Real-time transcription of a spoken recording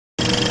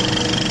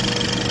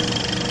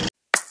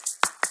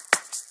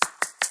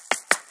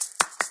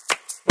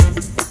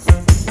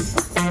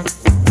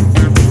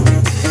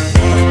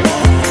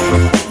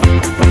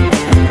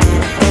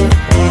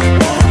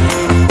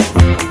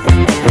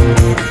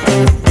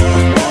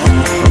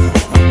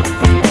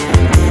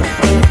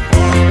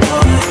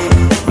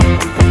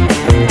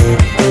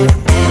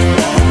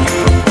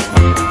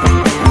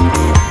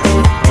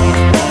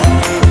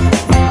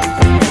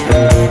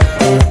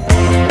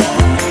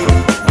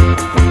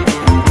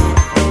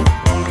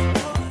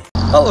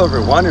Hello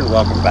everyone and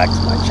welcome back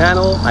to my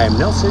channel. I am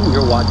Nelson,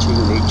 you're watching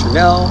Nature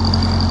Nell.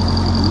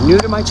 If you're new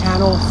to my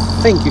channel,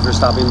 thank you for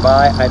stopping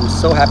by. I'm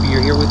so happy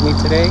you're here with me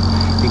today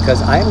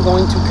because I am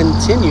going to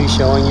continue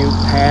showing you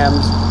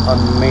Pam's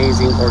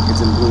amazing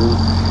Orchids in Bloom.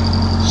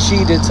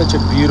 She did such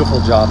a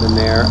beautiful job in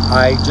there.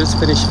 I just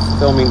finished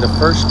filming the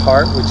first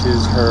part, which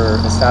is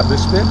her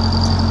establishment.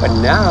 But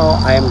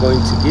now I am going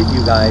to give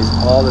you guys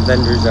all the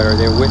vendors that are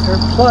there with her,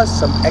 plus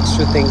some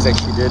extra things that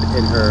she did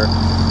in her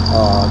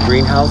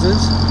greenhouses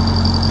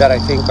that I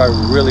think are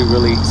really,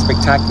 really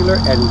spectacular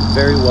and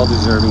very well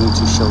deserving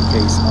to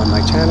showcase on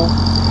my channel.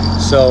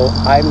 So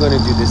I'm going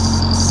to do this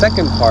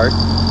second part,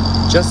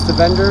 just the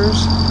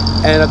vendors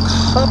and a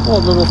couple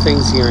of little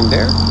things here and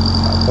there.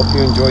 I hope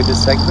you enjoyed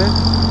this segment.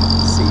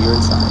 See you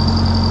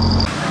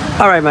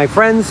inside. All right, my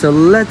friends, so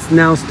let's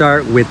now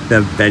start with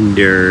the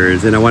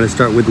vendors. And I want to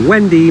start with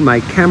Wendy, my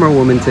camera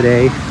woman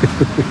today.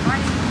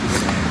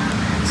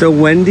 So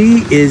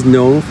Wendy is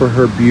known for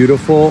her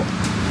beautiful,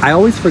 I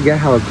always forget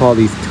how to call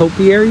these,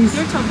 topiaries?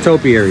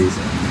 Topiaries.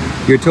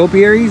 Your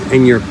topiaries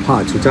and your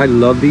pots, which I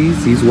love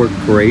these. These work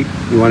great.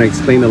 You want to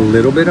explain a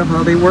little bit of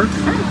how they work?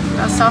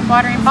 Sure.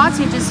 Self-watering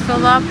pots, you just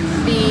fill up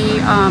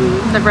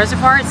the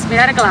reservoir. It's made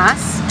out of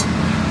glass.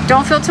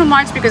 Don't fill too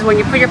much because when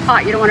you put your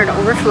pot, you don't want it to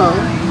overflow.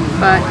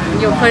 But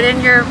you'll put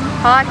in your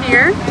pot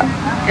here.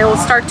 It will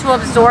start to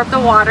absorb the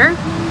water.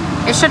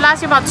 It should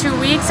last you about 2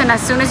 weeks, and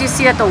as soon as you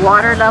see that the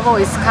water level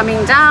is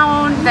coming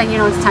down, then you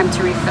know it's time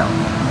to refill.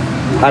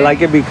 I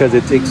like it because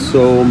it takes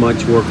so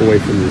much work away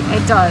from you.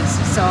 It does.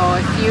 So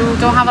if you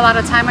don't have a lot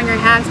of time on your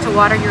hands to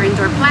water your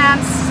indoor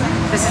plants,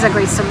 this is a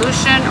great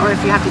solution. Or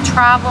if you have to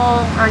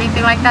travel or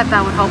anything like that,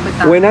 that would help with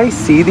that. When I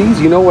see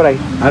these, you know what I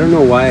don't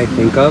know why I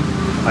think of?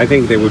 I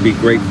think they would be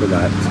great for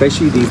that.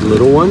 Especially these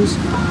little ones,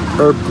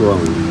 herb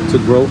grown. To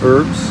grow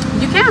herbs.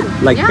 You can.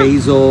 Like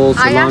basil,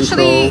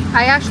 cilantro.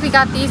 I actually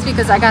got these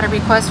because I got a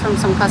request from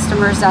some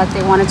customers that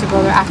they wanted to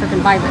grow their African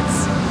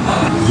violets.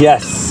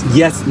 Yes,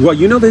 yes. Well,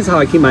 you know this is how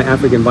I keep my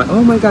African violet.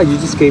 Oh my God, you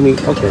just gave me.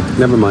 Okay,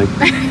 never mind.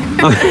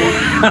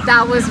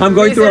 That was. I'm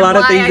going through a lot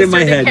of things in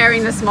my head.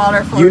 Carrying the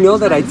smaller. You know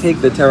that I take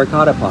the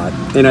terracotta pot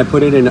and I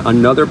put it in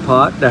another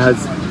pot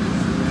that's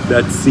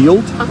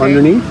sealed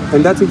underneath,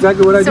 and that's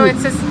exactly what I do. So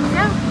it's just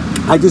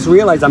I just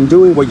realized I'm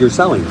doing what you're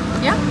selling.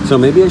 Yeah. So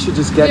maybe I should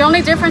just get. The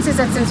only difference is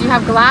that since you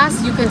have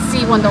glass, you can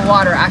see when the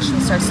water actually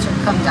starts to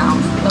come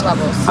down the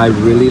levels. I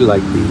really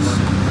like these,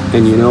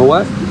 and you know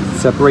what?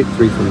 Separate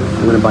 3 from them.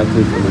 I'm gonna buy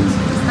 3 from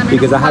them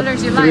because I had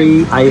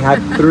 3. I had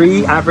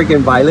 3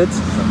 African violets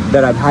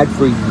that I've had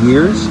for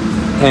years,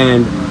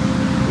 and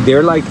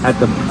they're like at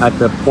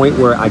the point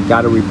where I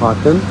gotta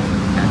repot them.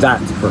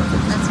 That's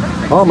perfect. That's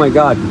perfect. Oh my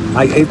God!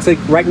 It's like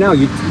right now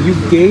you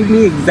gave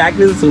me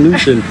exactly the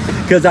solution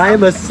because I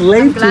am a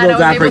slave to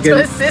those Africans. Able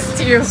to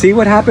assist you. See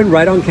what happened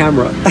right on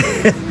camera.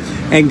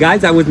 And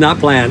guys, that was not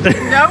planned. No,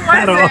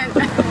 it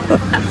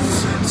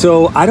wasn't.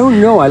 So I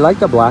don't know. I like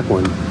the black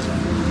one.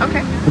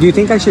 Okay. Do you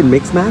think I should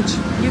mix match?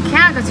 You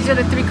can, because these are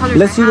the 3 colors.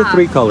 Let's do the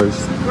 3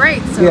 colors.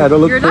 Great. So yeah, it'll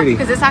look pretty.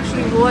 Because this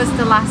actually was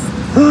the last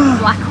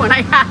black one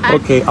I had.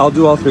 Okay, I'll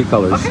do all 3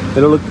 colors. Okay.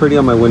 It'll look pretty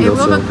on my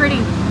windowsill. It will look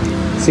pretty.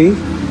 See?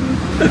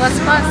 Plus.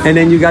 And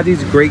then you got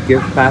these great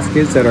gift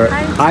baskets that are.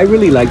 I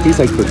really like these,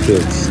 like for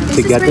kids,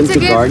 to get them to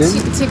garden.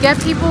 To get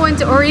people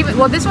into, or even,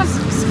 well, this one's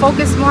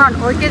focused more on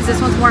orchids.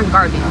 This one's more on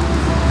gardening.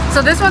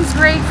 So this one's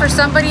great for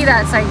somebody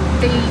that's like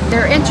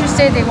they're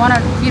interested. They want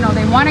to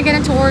they want to get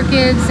into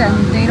orchids and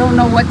they don't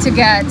know what to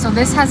get. So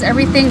this has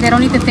everything. They don't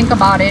need to think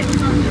about it.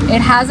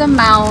 It has a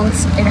mount.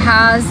 It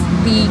has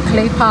the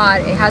clay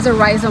pot. It has a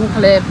rhizome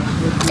clip.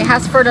 It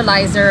has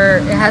fertilizer.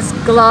 It has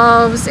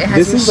gloves. It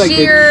has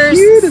shears,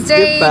 like the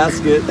gift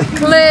basket.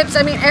 Clips.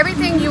 I mean,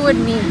 everything you would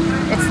need.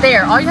 It's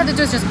there. All you have to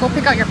do is just go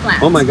pick out your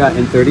plant. Oh my God!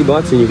 And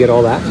 $30 and you get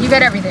all that? You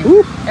get everything.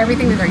 Woo.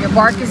 Everything in there. Your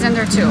bark is in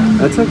there too.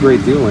 That's a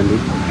great deal, Wendy.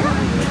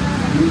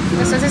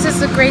 So this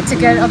is great to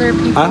get other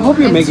people. I hope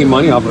you're making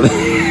money off of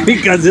it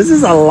because this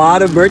is a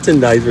lot of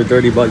merchandise for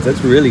 $30.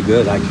 That's really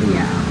good, actually.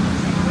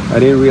 Yeah. I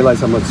didn't realize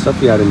how much stuff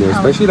you had in there,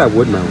 especially that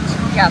wood mount.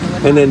 Yeah, the wood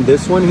mount. And then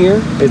this one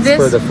here, it's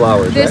for the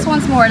flowers, This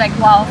one's more like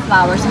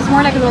wildflowers. It's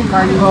more like a little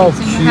garden. Oh,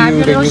 so you have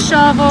your little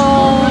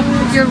shovel,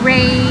 your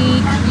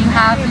rake, you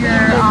have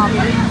your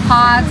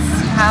pots,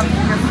 you have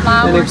your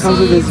flower seeds. And it comes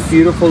with this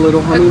beautiful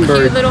little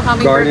hummingbird,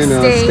 garden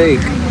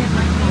stake.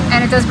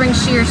 And it does bring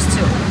shears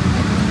too.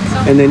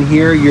 And then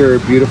here, your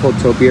beautiful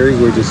topiaries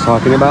we were just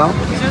talking about.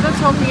 These are the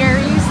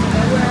topiaries.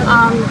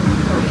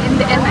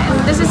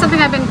 And this is something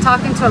I've been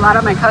talking to a lot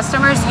of my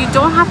customers. You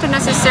don't have to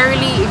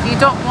necessarily, if you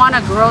don't want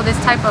to grow this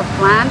type of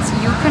plants,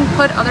 you can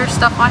put other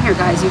stuff on here,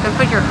 guys. You can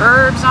put your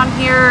herbs on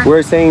here.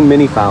 We're saying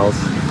mini phals.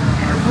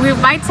 we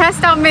might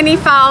test out mini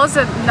phals.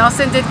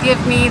 Nelson did give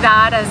me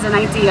that as an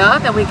idea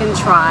that we can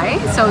try.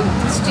 So,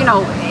 you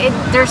know,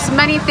 there's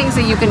many things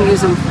that you can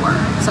use them for.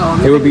 So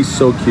it would be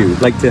so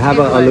cute, like to have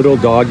a little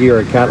doggy or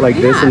a cat like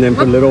this, and then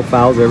put little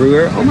phals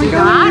everywhere. Oh my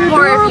god!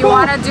 Or if you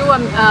want to do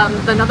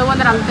another one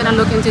that I'm gonna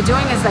look into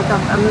doing is like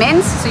a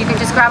mince. So you can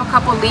just grab a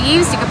couple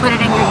leaves. You can put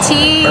it in your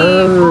tea.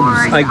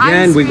 Herbs.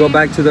 Again, we go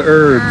back to the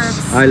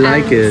herbs. I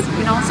like it.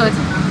 You know, so it's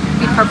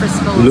be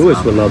purposeful.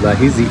 Lewis would love that.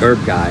 He's the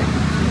herb guy.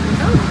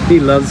 He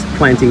loves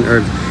planting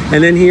herbs.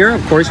 And then here,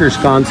 of course, your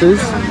sconces.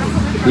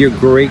 Your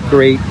great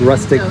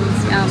rustic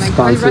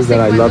sconces that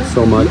I love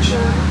so much.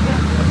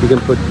 You can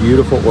put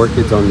beautiful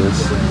orchids on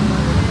this.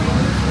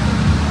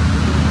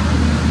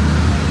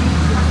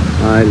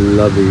 I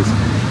love these.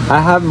 I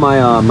have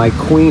my my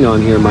queen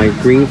on here, my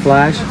green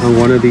flash on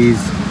one of these,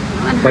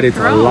 but it's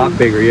a lot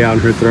bigger, yeah, on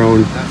her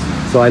throne.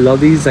 So I love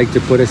these, like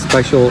to put a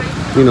special,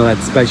 you know, that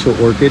special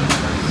orchid.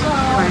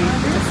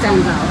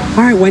 Stands out.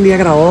 All right, Wendy, I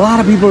got a lot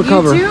of people to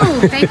cover. You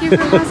too. Thank you for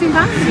passing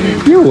by.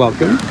 You're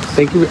welcome.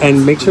 Thank you,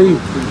 and make sure you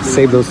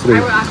save those 3.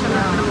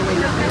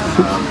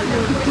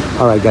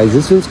 All right, guys,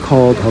 this one's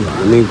called, hold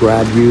on, let me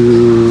grab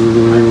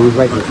you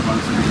right here.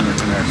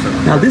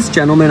 Now, this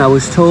gentleman, I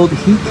was told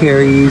he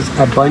carries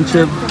a bunch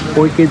of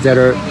orchids that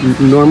are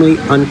normally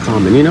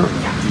uncommon. You know,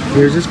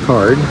 here's his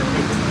card,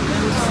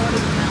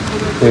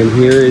 and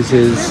here is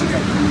his,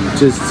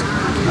 just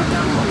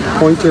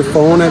point your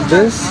phone at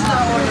this,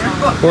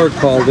 or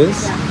call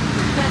this,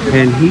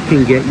 and he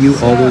can get you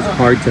all those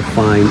hard to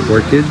find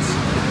orchids,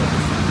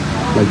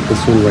 like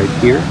this one right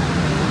here.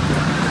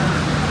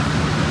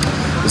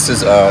 This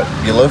is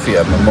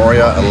Eulofia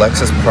Memoria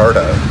Alexis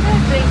Pardo.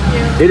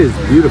 It is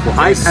beautiful.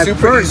 It's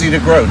super easy to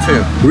grow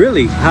too.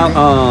 Really?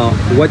 How?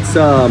 What's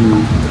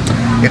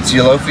It's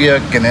Eulofia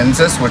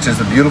ganensis, which is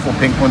the beautiful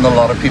pink one that a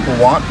lot of people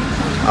want,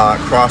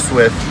 crossed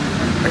with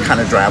a kind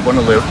of drab one,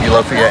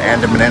 Eulofia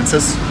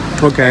andamanensis.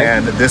 Okay.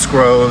 And this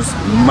grows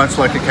much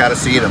like a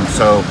catasetum,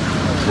 so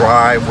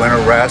dry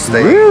winter rest.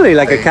 Really,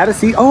 like a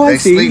catasetum? Oh, I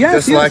see. They sleep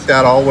just like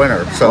that all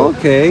winter. So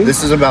okay.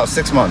 This is about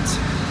 6 months.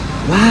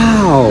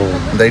 Wow.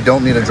 They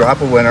don't need a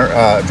drop of water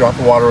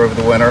over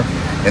the winter.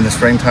 In the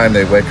springtime,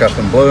 they wake up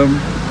and bloom.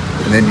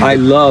 And then I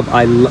love.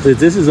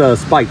 This is a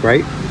spike,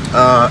 right?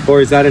 Or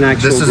is that an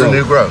actual? This is a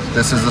new growth.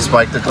 This is the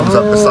spike that comes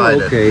up beside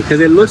it. Okay, because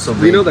it looks.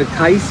 You know the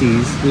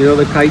Caeses. You know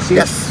the Caeses.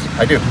 Yes,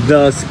 I do.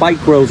 The spike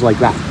grows like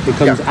that. It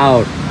comes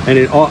out, and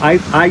it all.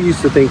 I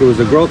used to think it was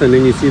a growth, and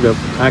then you see the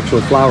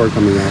actual flower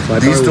coming out. So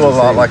these do a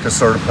lot like a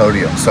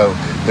certipodium. So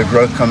the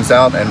growth comes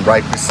out, and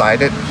right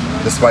beside it,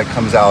 the spike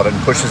comes out and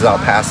pushes out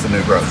past the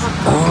new growth.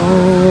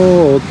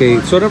 Oh, okay.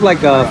 Sort of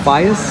like a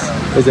Fias.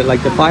 Is it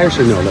like the Fias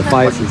or no? The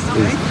Fias is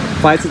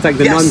Fias. It's like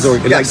the nuns or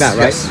like that,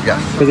 right? Yes.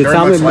 Because it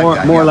sounded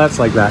more or less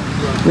like that.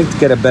 Let's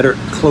get a better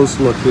close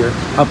look here,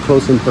 up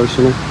close and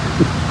personal.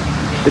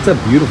 It's a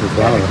beautiful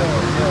flower.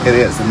 It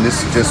is, and this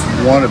is just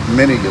one of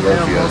many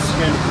Eulofias.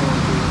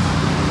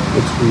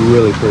 It's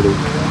really pretty.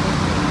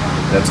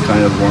 That's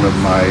kind of one of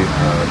my,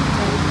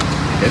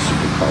 I guess you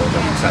could call it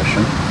an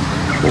obsession.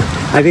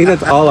 I think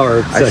that's all our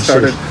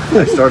obsession.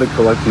 I started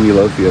collecting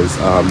Eulofias,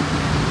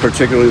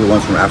 particularly the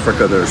ones from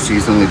Africa that are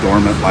seasonally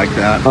dormant like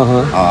that.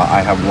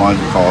 I have one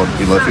called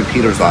Eulofia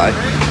Peter's Eye.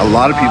 A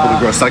lot of people that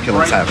grow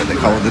succulents have it. They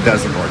call it the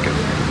desert orchid.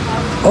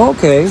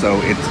 Okay.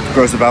 So it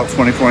grows about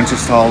 24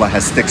 inches tall. It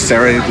has thick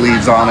serrated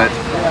leaves on it.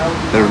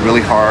 They're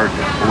really hard.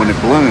 But when it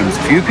blooms,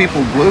 few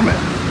people bloom it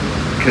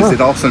because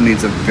it also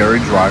needs a very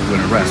dry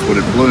winter rest. When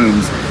it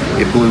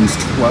blooms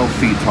 12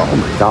 feet tall. Oh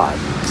my God.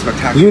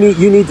 Spectacular.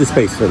 You need the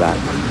space for that.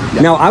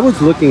 Yeah. Now I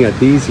was looking at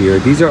these here.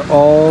 These are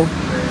all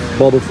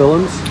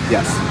bulbophyllums?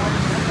 Yes.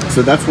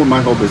 So that's what my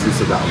whole business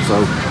is about.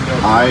 So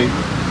I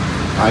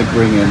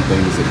bring in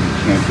things that you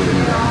can't get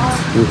anywhere else.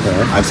 Okay.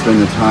 I spend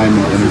the time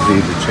and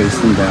energy to chase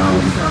them down,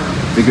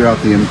 figure out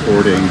the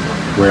importing,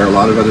 where a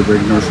lot of other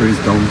big nurseries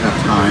don't have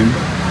time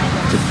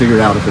to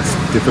figure out if it's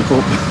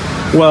difficult.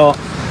 Well,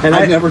 and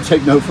I never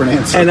take no for an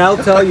answer. And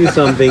I'll tell you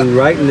something,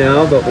 right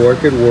now the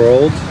orchid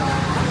world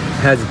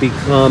has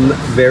become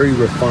very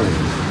refined.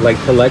 Like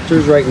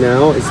collectors right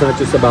now, it's not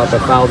just about the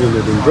phals and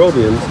the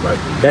dendrobiums.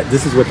 Right.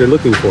 This is what they're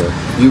looking for.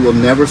 You will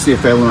never see a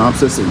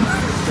phalaenopsis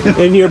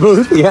in your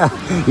booth. Yeah,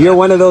 you're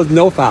one of those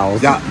no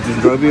phals. Yeah,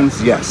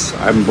 dendrobiums. Yes,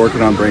 I'm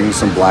working on bringing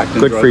some black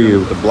dendrobiums. Good for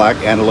you. The black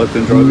antelope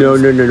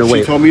dendrobiums. No. Wait.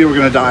 She told me you were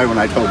going to die when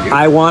I told you.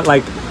 I want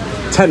like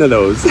 10 of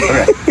those.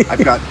 Okay,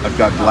 I've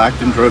got black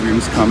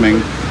dendrobiums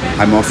coming.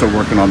 I'm also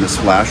working on the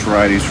splash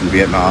varieties from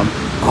Vietnam.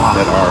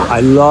 That are. I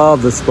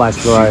love the splash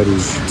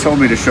varieties. She told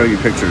me to show you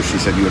pictures. She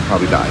said you would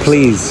probably die.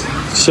 Please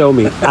show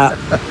me.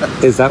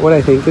 Is that what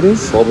I think it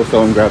is?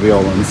 Bulbophyllum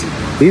graveolens.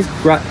 These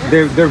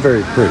they're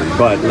very pretty,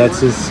 but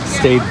let's just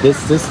stay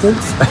this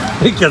distance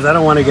because I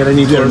don't want to get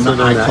any closer than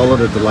that. I call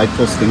it a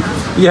delightful stinker.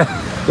 Yeah,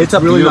 it's a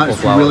really beautiful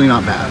flower. It's really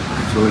not bad.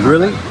 It's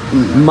really not bad.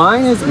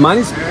 Mm-hmm. Mine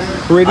is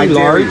pretty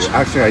large.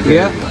 Actually, I dare.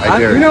 Yeah, I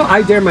dare.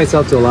 I dare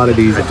myself to a lot of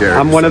these.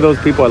 I'm one of those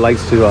people that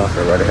likes to. Go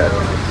right ahead.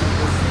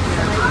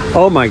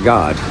 Oh my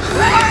God.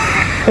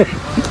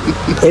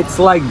 It's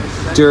like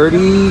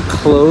dirty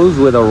clothes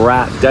with a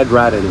rat, dead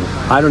rat in it.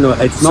 I don't know.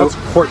 It smells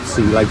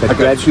corpsey, like a I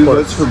dead got 2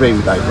 corpse. votes for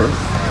baby diaper.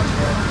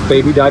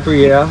 Baby diaper,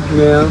 yeah.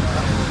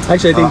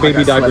 Actually, I think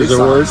baby diapers are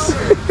worse.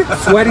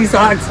 Sweaty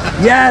socks.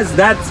 Yes,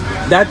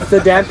 that's the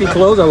dampy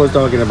clothes I was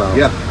talking about.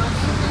 Yeah.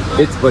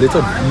 But it's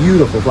a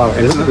beautiful flower.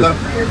 And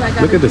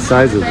look at the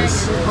size of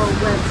this.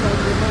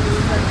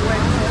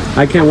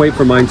 I can't wait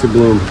for mine to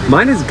bloom.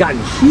 Mine has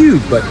gotten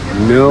huge, but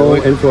no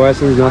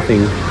inflorescence,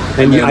 nothing.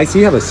 And I see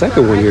you have a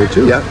second one here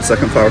too. Yeah,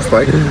 second flower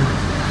spike.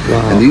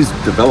 Wow. And these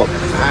develop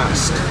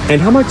fast. And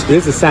how much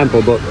is a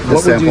sample? But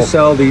what would you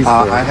sell these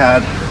for?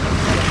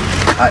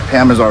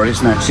 Pam has already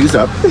snatched these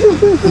up.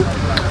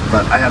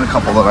 But I had a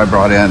couple that I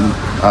brought in,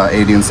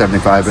 80 and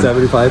 75. And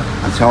 75.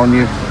 I'm telling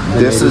you,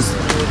 this is.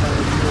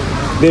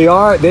 They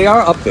are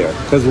up there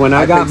because when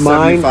I got paid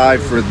mine,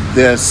 75 for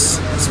this,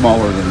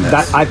 smaller than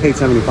this. I paid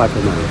 75 for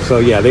mine. So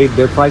yeah,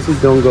 their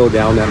prices don't go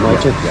down that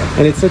much, Yeah.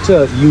 and it's such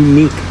a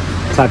unique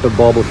type of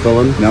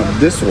bulbophyllum. Now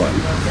this one,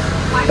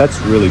 That's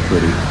really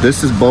pretty.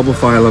 this is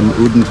Bulbophyllum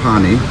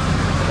udentani,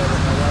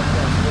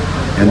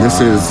 and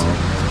this is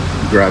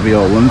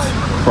graveolens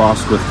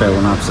crossed with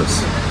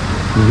Phalaenopsis.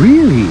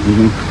 Really?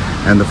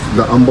 And the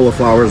umbella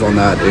flowers on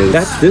that is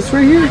That's this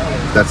right here?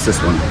 that's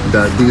this one.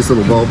 These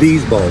little bulbs.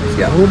 These bulbs.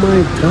 Yeah. Oh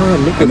my God!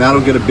 Look at And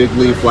that'll get a big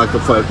leaf like a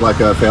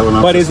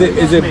Phalaenopsis. But is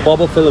it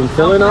bulbophyllum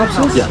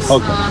phalaenopsis? Yes.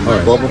 Okay. All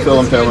right.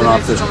 Bulbophyllum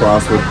Phalaenopsis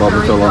crossed with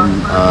Bulbophyllum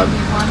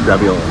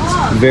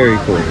graveolens. Very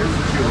cool.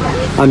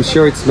 I'm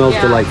sure it smells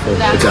delightful.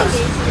 It does.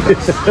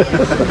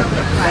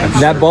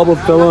 That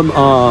bulbophyllum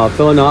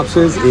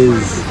phalaenopsis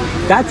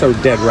that's a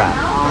dead rat.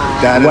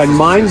 That When is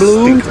mine a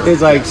blooms, stinker.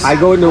 it's like I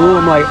go in the room,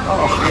 I'm like,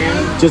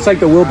 oh, just like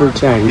the Wilbur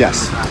Chang.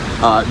 Yes.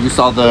 You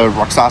saw the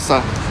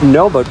Roxasa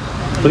No, but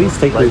please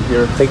take me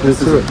here. Take me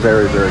This is through a it.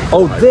 very, very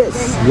Oh,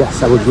 this.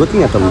 Yes, I was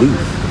looking at the leaf.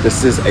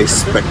 This is a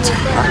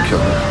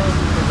spectacular.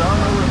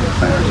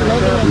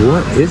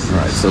 What is All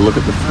right, this? so look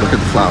at the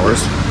flowers.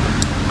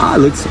 Ah, it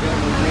looks.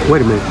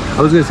 Wait a minute.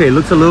 I was gonna say it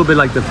looks a little bit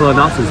like the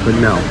phalaenopsis, but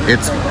no.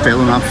 It's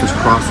Phalaenopsis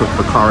crossed with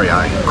Becarii.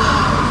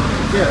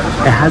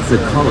 It has the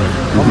color.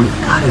 Oh my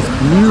God, it's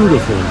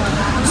beautiful.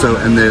 So,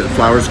 and the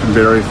flowers can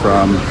vary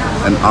from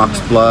an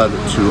oxblood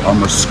to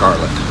almost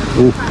scarlet.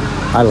 Ooh,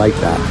 I like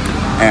that.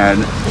 And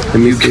Let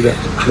me see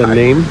the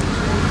name,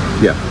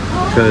 yeah,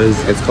 because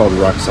it's called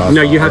Roxasa.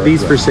 no, you have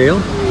these for sale.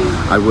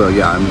 I will.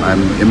 Yeah,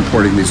 I'm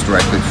importing these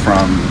directly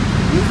from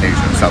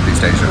Asia,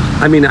 Southeast Asia.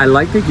 I mean, I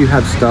like that you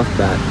have stuff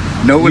that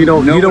No one, you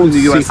don't no one in the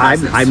U.S. see.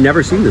 has this. I've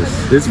never seen this.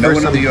 This is No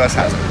first one in time. the U.S.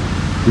 has it.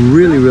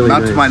 Really, really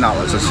Not nice. to my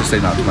knowledge. Let's just say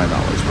not to my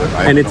knowledge. But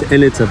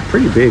And it's a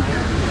pretty big,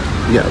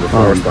 yeah, the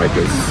flower spike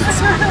is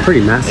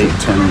pretty massive. 8,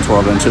 10,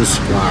 12 inches.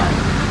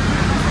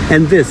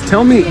 And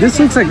tell me, this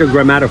looks like a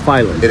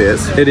grammatophyllum. It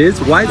is. It is?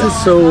 Why is it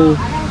so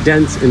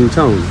dense in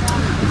tone?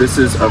 This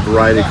is a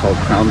variety called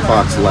crown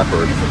fox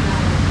leopard,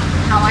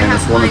 and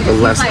it's one of the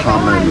less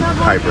common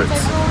hybrids.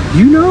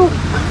 You know,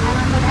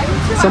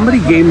 somebody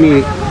gave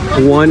me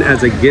one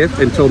as a gift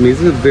and told me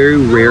this is a very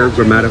rare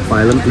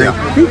grammatophyllum. And Yeah.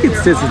 I think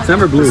it's this. It's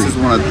never This bloomed. is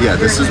one of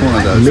this is one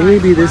of those.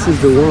 Maybe this is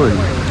the one.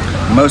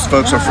 Most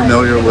folks are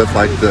familiar with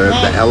like the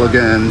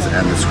elegans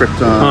and the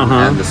scriptum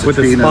and the With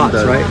the citrine spots,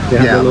 and right? They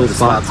have the little with the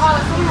spots.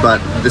 But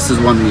this is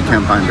one that you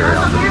can't find very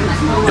often.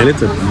 And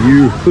it's a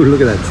beautiful,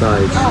 look at that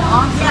size.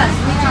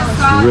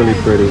 It's really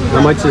pretty.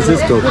 How much does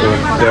this go for?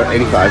 They're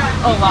 85.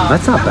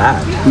 That's not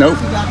bad. Nope.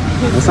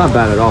 That's not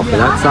bad at all. For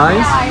that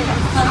size,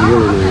 it's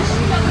really nice.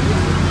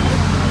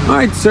 All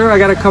right, sir, I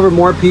got to cover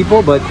more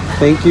people, but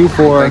thank you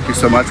for Thank you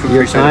so much. We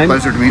your appreciate time. it.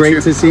 Pleasure to meet Great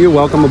you. to see you.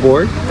 Welcome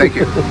aboard. Thank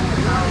you.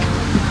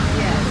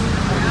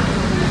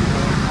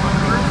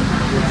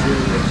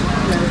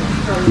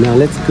 Now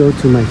let's go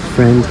to my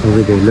friend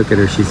over there. Look at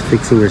her. She's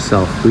fixing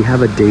herself. We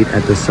have a date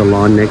at the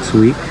salon next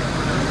week.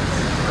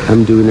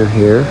 I'm doing her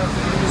hair.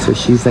 So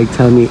she's like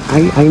telling me,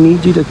 I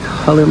need you to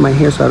color my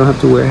hair so I don't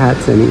have to wear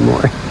hats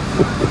anymore.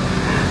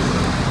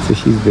 So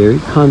she's very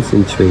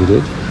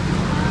concentrated.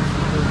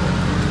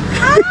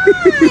 Hi,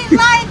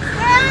 my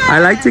friend. I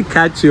like to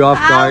catch you off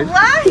guard.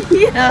 How are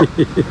you?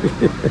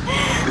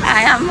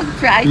 I am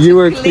trying You to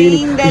were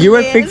clean the you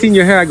were nails. fixing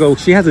your hair. I go,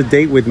 she has a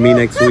date with me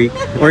next week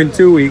or in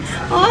 2 weeks.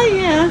 Oh,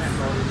 yes.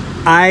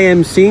 I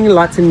am seeing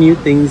lots of new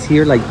things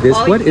here like this.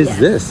 Oh, What is yes.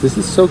 this? This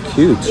is so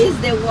cute. It's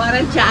the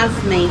water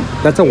jasmine.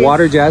 That's a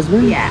water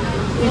jasmine? Yeah.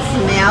 It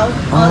smells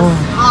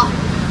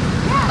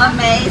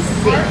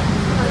amazing.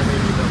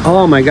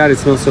 Oh my God, it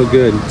smells so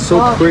good. So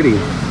Oh. pretty.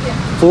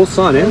 Full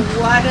sun, eh?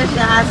 Water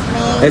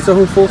jasmine. It's a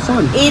whole full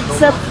sun.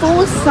 It's a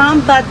full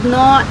sun, but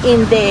not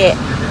in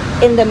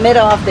the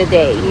middle of the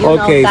day. You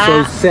Okay,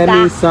 know, so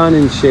semi-sun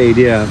and shade,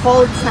 yeah.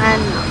 full sun.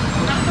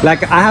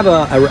 Like I have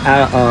a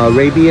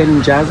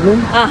Arabian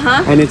jasmine,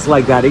 and it's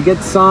like that. It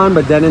gets sun,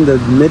 but then in the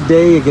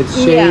midday it gets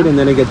shade, Yeah. and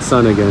then it gets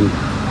sun again.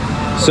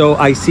 So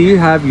I see you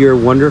have your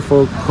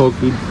wonderful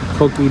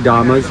Koke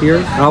Damas here.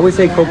 I always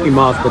say Koke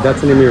Moss, but that's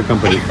the name of your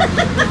company.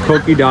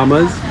 Koke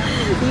Damas,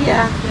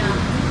 Yeah.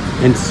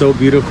 and so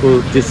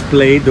beautiful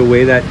displayed the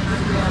way that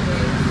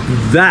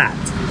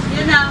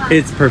You know,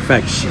 It's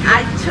perfection.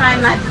 I try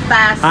my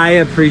best. I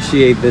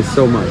appreciate this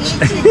so much.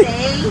 Each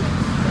day,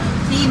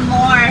 be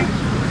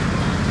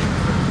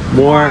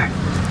more.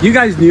 You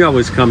guys knew I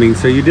was coming,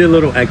 so you did a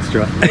little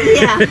extra.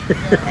 Yeah.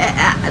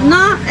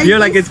 No. You're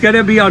like, it's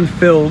gonna be on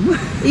film.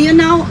 You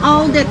know,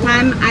 all the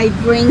time I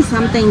bring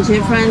something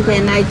different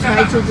and I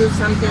try to do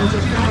something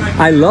different.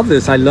 I love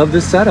this. I love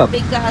this setup.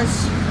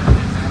 Because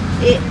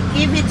it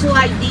gives you an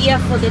idea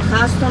for the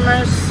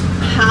customers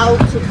how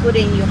to put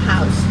in your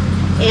house.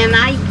 And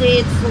I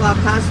did for a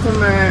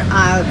customer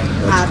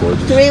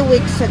 3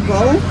 weeks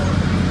ago,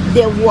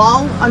 the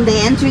wall on the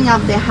entering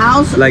of the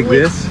house. Like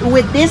with, this?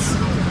 With this.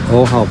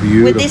 Oh, how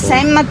beautiful. With the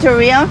same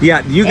material.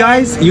 Yeah, you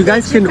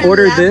guys can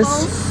order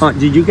this.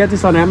 Did you get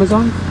this on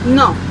Amazon?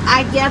 No,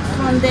 I get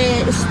from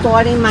the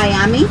store in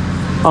Miami.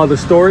 Oh, the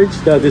storage,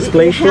 the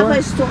display store? Have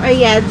a store,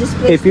 yeah,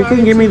 display If you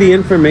can give me the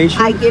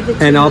information, I give it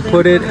to and you, I'll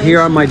put it here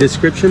on my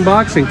description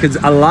box, and because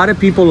a lot of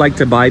people like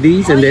to buy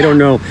these and they don't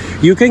know.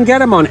 You can get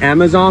them on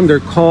Amazon. They're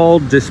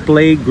called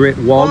display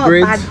grid wall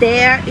grids. But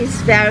there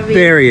is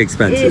very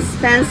expensive.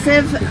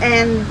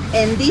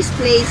 And this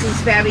place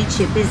is very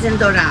cheap. It's in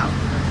Doral.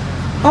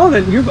 Oh,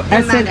 then you're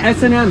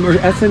S&M or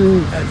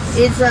SN.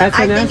 I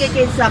think it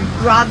is a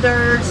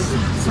Brothers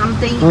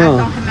something. I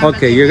don't remember.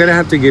 Okay, you're gonna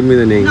have to give me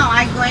the name. No,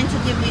 I'm going to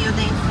give you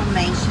the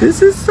information.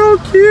 This is so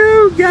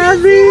cute,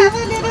 Gabby.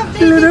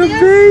 Have a little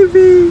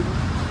baby.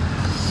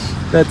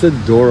 That's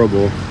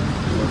adorable.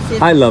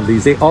 I love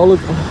these. They all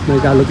look. Oh my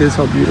God! Look at this.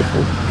 How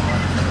beautiful.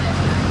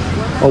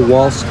 Oh,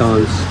 wall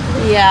scones.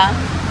 Yeah.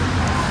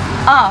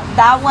 Oh,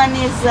 that one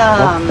is.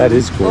 That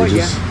is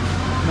gorgeous.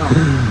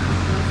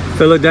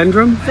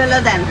 Philodendron?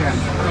 Philodendron.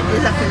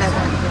 It's a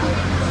philodendron.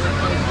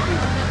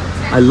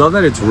 I love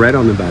that it's red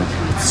on the back.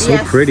 It's so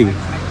pretty.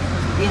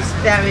 It's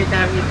very,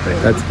 very pretty.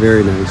 That's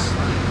very nice.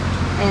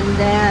 And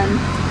then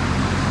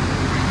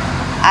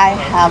I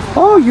have.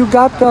 Oh, you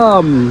got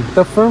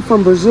the fern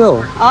from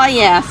Brazil. Oh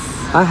yes.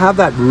 I have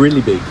that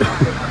really big.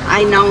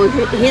 I know.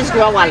 He's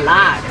grown a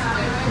lot.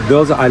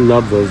 I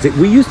love those.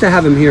 We used to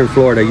have them here in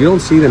Florida. You don't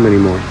see them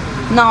anymore.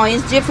 No,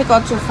 it's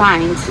difficult to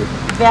find.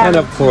 And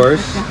of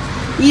course.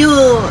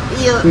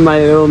 My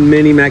little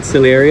mini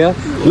maxillaria.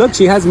 Look,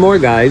 she has more,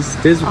 guys.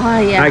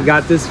 Yeah. I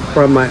got this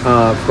from my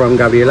from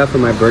Gabriela for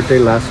my birthday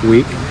last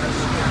week,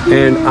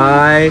 and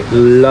I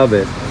love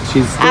it.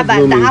 She's still but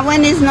blooming. That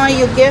one is not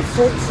your gift.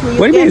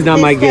 What do you mean it's not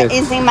my gift?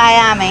 It's in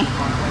Miami.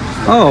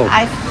 Oh,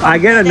 I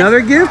get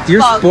another gift?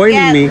 You're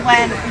spoiling me.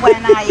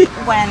 When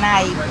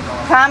I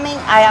coming,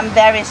 I am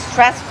very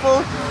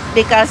stressful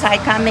because I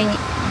coming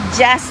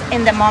just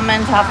in the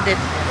moment of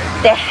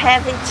the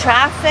heavy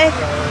traffic.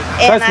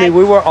 Trust me,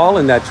 we were all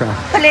in that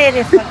traffic.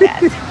 Completely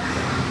forget.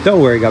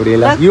 Don't worry,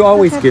 Gabriela. You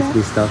always gift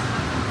me stuff.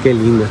 Qué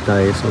lindo está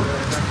eso.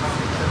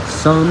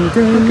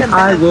 Someday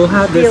I will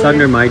have this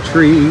under my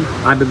tree.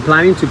 I've been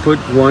planning to put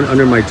one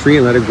under my tree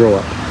and let it grow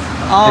up.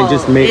 And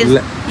just make it's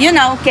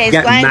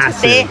going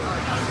massive. to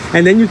be.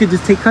 And then you could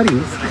just take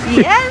cuttings.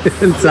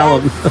 Yes. And sell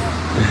them.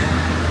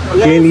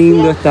 Qué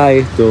lindo está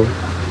esto.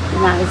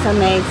 No, it's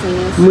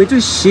amazing. Muito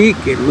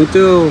chique,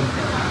 muito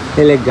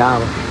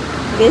elegante.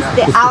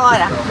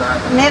 Ahora,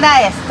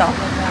 mira esto.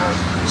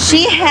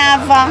 She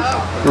have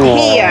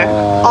here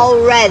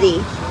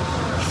already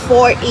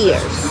 4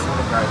 years.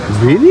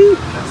 Really?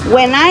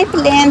 When I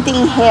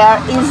planting here,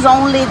 it's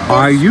only this one.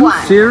 Are you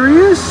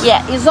serious?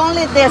 Yeah, it's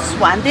only this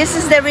one. This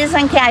is the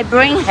reason I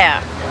bring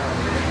her.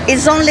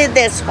 It's only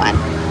this one.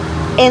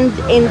 And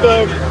in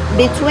the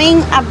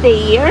between of the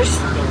years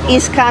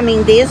is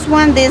coming this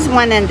one,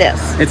 and this.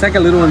 It's like a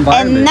little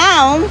environment. And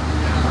now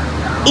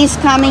is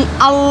coming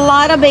a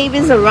lot of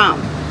babies around.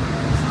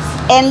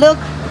 And look,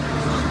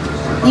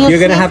 you're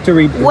gonna have to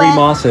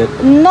remoss it.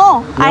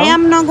 No, I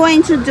am not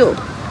going to do.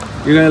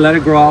 You're gonna let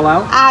it grow all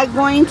out? I'm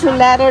going to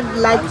let it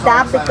like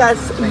that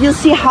because you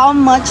see how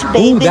much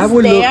babies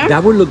there.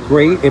 That would look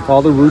great if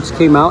all the roots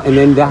came out and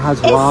then that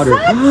has water.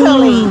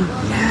 Exactly.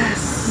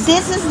 Yes.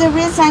 This is the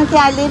reason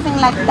I'm living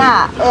like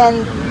that.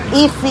 And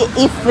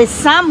if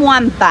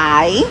someone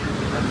buy,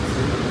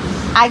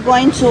 I'm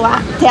going to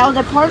tell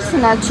the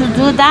person to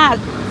do that.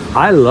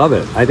 I love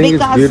it. I think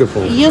it's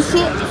beautiful. You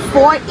see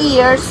 4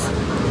 years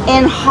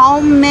and how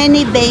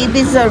many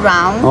babies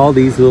around. All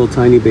these little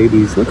tiny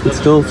babies. Look, it's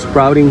still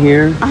sprouting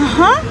here.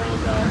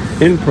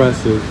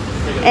 Impressive.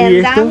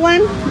 And that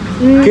one,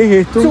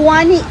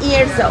 20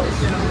 years old.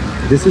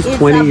 This is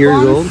 20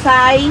 years old?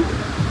 Bonsai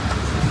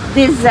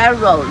dessert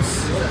rose.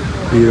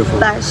 Beautiful.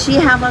 But she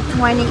have a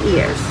 20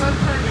 years.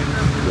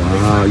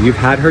 Wow, you've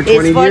had her 20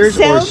 it's for years?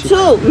 Sale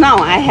too. No,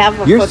 I have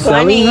her for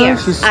 20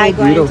 years. She's so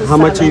beautiful. How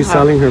much are you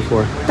selling her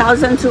for?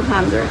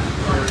 1,200.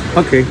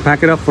 Okay,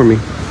 pack it up for me.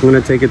 I'm gonna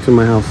take it to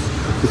my house.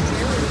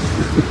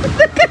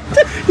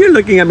 You're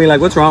looking at me like,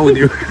 what's wrong with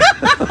you?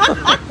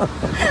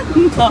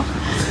 No.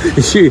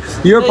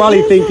 You're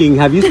probably thinking,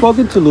 have you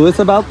spoken to Louis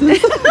about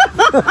this?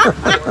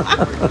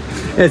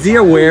 Is he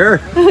aware?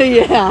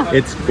 Yeah.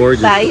 It's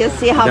gorgeous. But you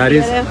see how that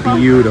beautiful? Is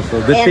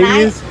beautiful. The thing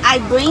is, I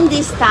bring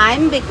this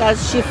time because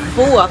she's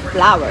full of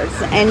flowers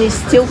and it's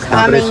still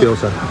coming.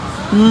 preciosa.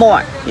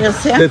 more. You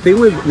see? The thing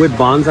with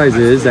bonsais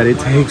is that it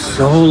takes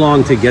so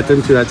long to get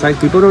them to that size.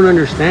 People don't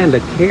understand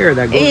the care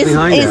that goes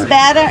behind it.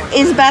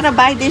 It's better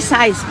by this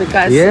size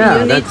because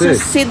you need to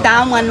sit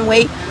down and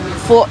wait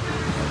for.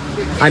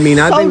 I mean,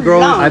 I've been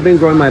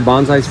growing my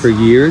bonsais for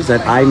years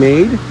that I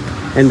made,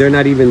 and they're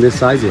not even this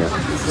size yet.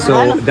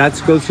 So that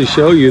goes to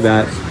show you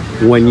that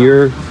when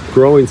you're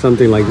growing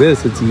something like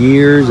this, it's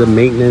years of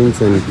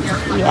maintenance and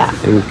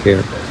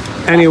care.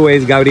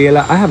 Anyways,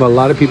 Gabriela, I have a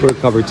lot of people to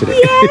cover today.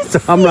 Yes, so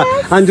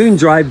I'm doing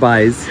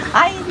drive-bys.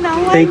 I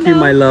know. Thank you,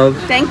 my love.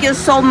 Thank you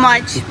so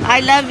much. I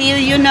love you.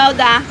 You know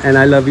that. And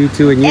I love you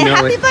too, and you know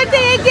happy it.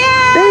 Birthday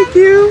again. Thank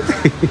you.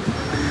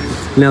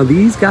 Now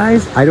these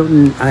guys,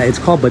 it's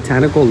called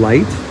Botanical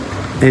Light,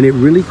 and it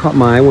really caught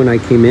my eye when I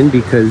came in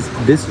because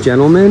this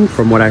gentleman,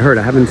 from what I heard,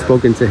 I haven't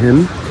spoken to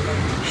him,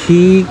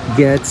 he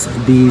gets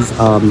these,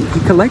 he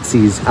collects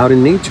these out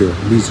in nature,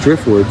 these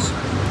driftwoods,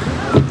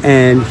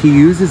 and he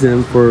uses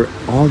them for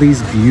all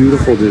these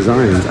beautiful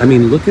designs. I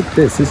mean, look at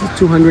this. This is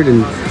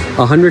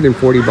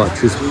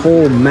 $140, this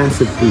whole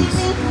massive piece.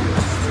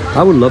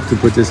 I would love to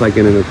put this like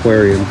in an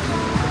aquarium.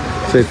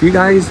 So if you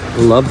guys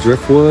love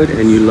driftwood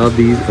and you love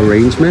these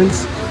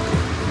arrangements,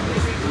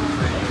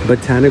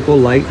 Botanical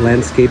Light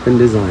Landscape and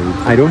Design.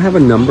 I don't have a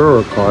number or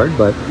a card,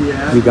 but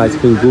you guys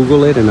can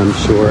Google it and I'm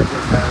sure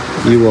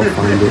you will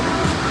find it.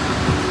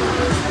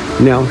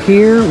 Now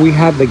here we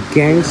have the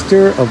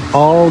gangster of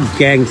all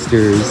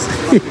gangsters,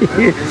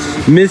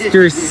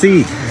 Mr.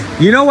 C.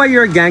 You know why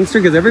you're a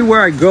gangster? Because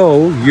everywhere I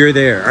go, you're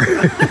there.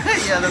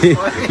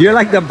 You're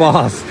like the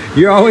boss.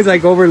 You're always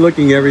like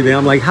overlooking everything.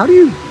 I'm like, how do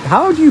you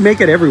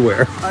make it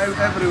everywhere? I'm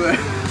everywhere.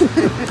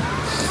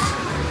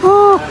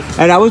 Oh,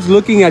 and I was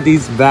looking at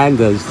these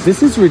vandas.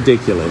 This is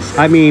ridiculous.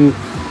 I mean,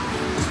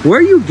 where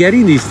are you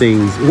getting these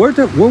things? What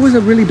was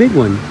a really big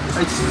one?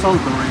 It's sold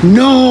already.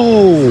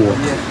 No!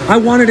 Yeah. I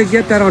wanted to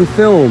get that on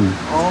film.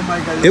 Oh my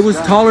God. It was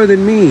taller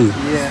than me.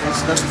 Yeah,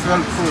 it's the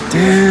 12 foot.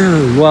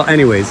 Damn. Well,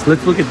 anyways,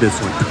 let's look at this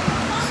one.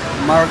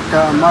 Mark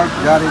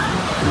got it.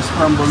 It's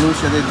from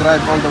Volusia. They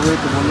drive all the way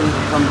to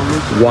Volusia from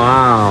Volusia.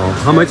 Wow.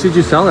 How much did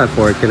you sell that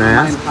for? Can I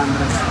ask?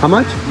 900. How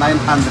much?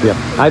 900. Yeah.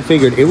 I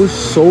figured it was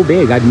so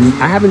big. I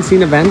haven't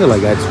seen a vanda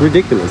like that. It's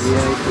ridiculous. Yeah,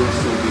 it is.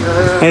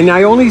 And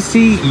I only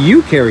see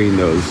you carrying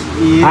those.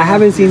 Yeah. I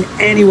haven't seen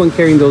anyone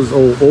carrying those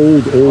old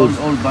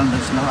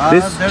Bandas now.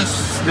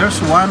 There's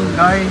one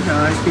guy,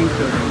 I think.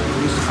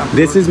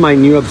 This is my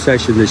new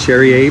obsession, the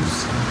Sherry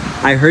Apes.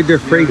 I heard they're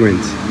fragrant.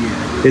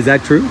 Yeah. Is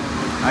that true?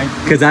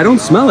 Because I don't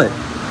smell it.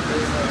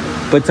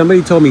 But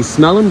somebody told me,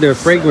 smell them, they're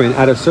fragrant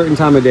at a certain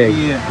time of day.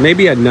 Yeah.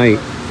 Maybe at night.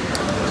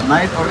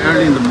 Night or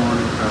early in the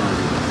morning.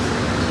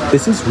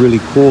 This is really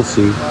cool,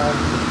 see?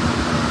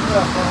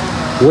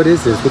 What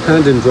is this? What kind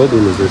of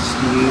dendrobium is this?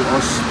 The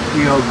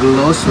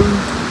Osteoglossum.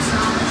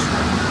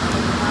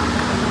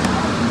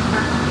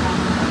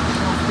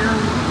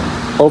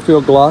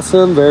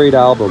 Ophioglossum, varied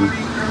album.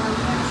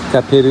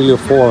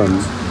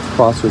 Capituliform,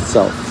 cross with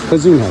self.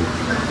 Kazunhead.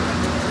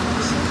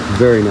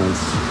 Very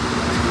nice.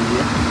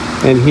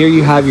 And here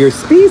you have your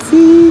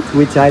species,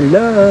 which I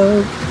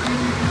love.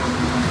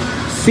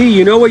 See,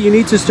 you know what you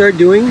need to start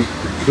doing?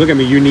 Look at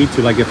me, you need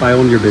to, like if I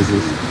own your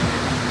business.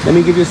 Let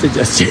me give you a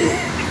suggestion.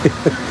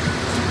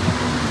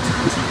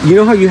 You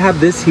know how you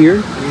have this here?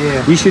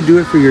 Yeah. You should do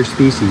it for your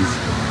species.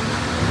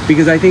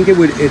 Because I think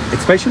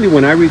especially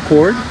when I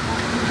record,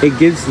 it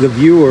gives the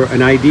viewer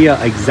an idea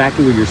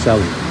exactly what you're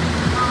selling.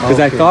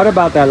 Because I thought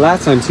about that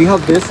last time. See how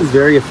this is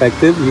very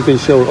effective? You can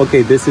show,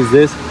 okay, this is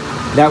this.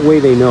 That way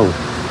they know.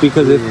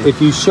 Because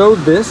if you show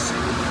this,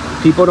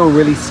 people don't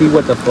really see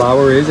what the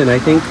flower is. And I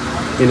think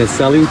in a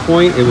selling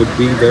point, it would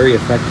be very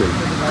effective.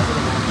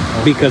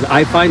 Because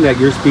I find that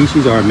your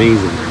species are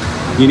amazing.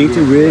 You need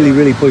to really,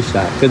 really push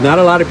that. Because not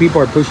a lot of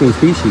people are pushing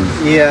species.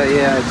 Yeah,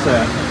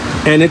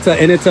 It's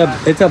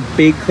a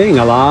big thing.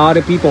 A lot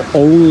of people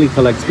only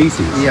collect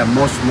species. Yeah,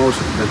 most of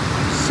them.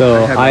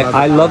 So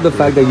I love the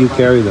fact that you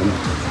carry them.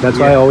 That's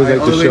why I always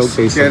like to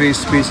showcase them. Carry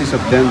species of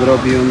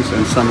dendrobiums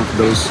and some of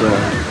those.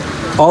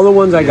 All the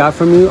ones I got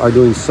from you are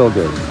doing so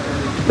good.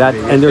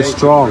 And they're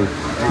strong.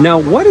 Now,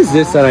 what is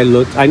this that I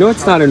looked? I know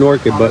it's not an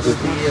orchid, but the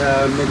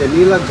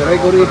Medanilla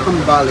Gregory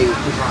Hambali.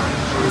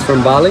 It's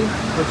from Bali?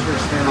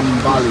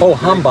 Hambali. Oh,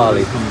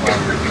 Hambali.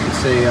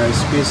 It's a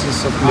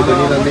species of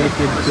Medanilla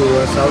native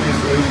to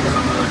Southeast Asia.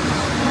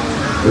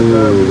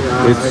 Ooh,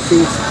 I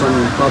think it's from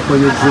Papua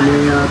New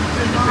Guinea,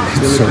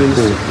 Philippines,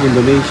 so cool.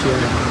 Indonesia.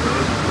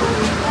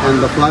 And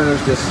the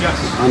flowers just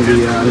on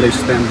the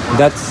stem.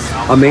 That's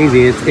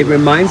amazing. It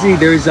reminds me,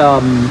 there's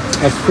a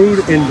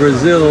fruit in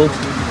Brazil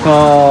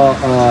called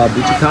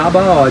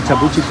buchicaba or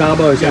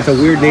chabuchicaba. It's a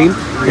weird name,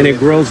 and it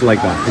grows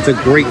like that. It's a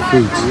great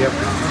fruit. Yep.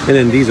 And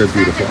then these are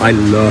beautiful. I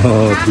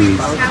love these.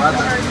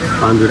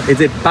 Is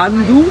it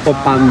pandu or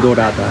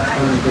pandorata?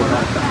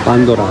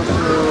 Pandorata.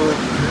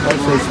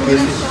 Also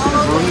species.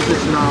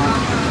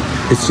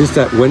 It's just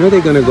that when are they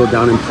going to go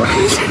down in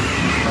price?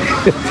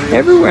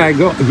 Everywhere I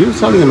go, you're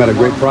selling them at a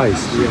great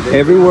price.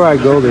 Everywhere I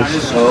go, they're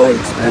so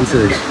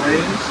expensive.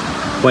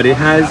 But it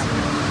has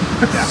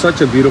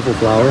such a beautiful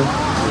flower.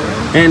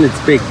 And it's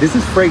big. This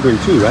is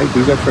fragrant too, right?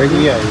 These are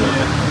fragrant? Yeah.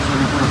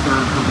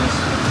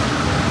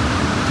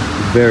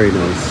 Very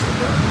nice.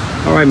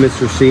 All right,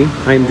 Mr. C.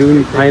 I am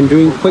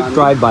doing quick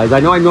drive-bys. I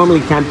know I normally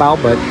camp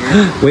out, but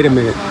wait a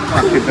minute.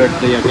 Happy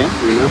birthday again.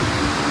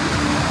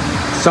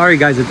 Sorry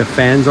guys that the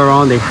fans are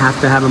on. They have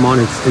to have them on.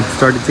 It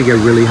started to get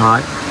really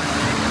hot.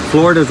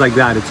 Florida's like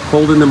that. It's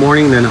cold in the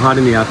morning and then hot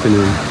in the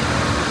afternoon.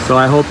 So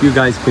I hope you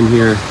guys can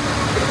hear.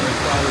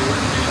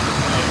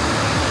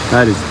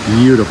 That is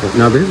beautiful.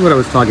 Now this is what I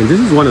was talking. This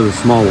is one of the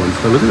small ones,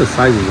 but look at the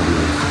sizes on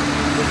this.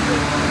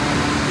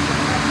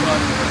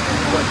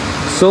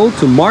 Sold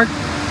to Mark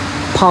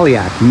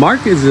Polyak.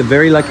 Mark is a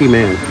very lucky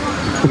man.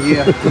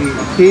 Yeah,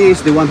 he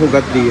is the one who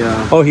got the.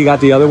 Oh, he got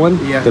the other one?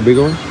 Yeah. The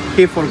bigger one?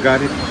 He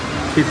forgot it.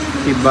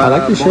 He bought, I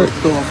like the shirt.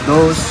 two of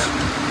those.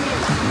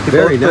 He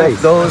Very bought two nice.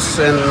 of those,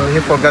 and he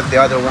forgot the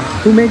other one.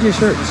 Who made your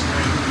shirts?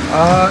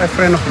 A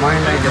friend of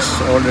mine. I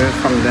just ordered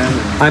from them.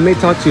 I may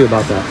talk to you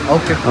about that.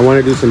 Okay. I want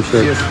to do some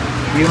shirts. Yes.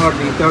 You are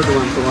the third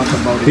one to talk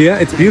about it. Yeah,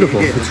 it's beautiful.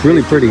 It's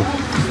really pretty.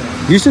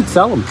 You should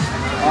sell them.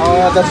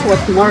 That's what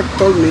Mark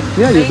told me.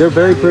 Yeah, they're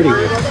very pretty.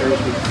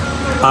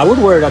 I would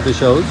wear it at the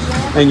shows,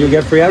 and you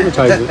get free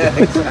advertising.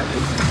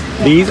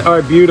 These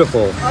are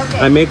beautiful.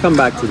 I may come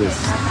back to this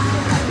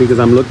because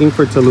I'm looking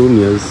for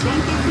Tolunias.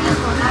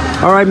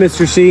 All right,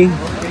 Mr. C.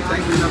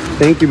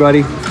 Thank you,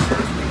 buddy.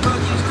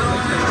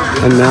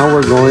 And now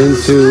we're going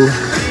to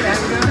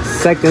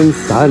Second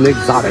Sun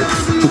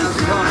Exotics.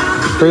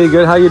 Pretty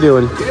good. How you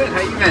doing? Good. How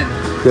you been?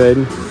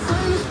 Good.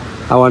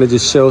 I want to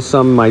just show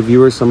my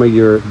viewers some of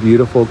your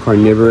beautiful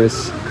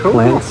carnivorous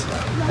plants.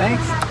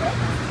 Thanks.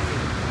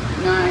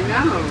 I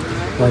know.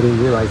 Well, I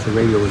didn't realize the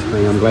radio was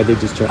playing. I'm glad they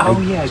just turned. Oh,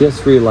 I yeah.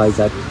 just realized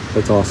that.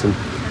 That's awesome.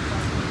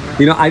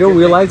 You know, I don't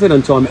realize it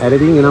until I'm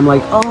editing, and I'm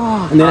like,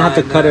 oh, and then I have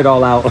to cut it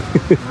all out.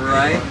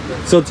 Right.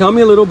 So tell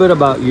me a little bit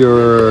about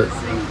your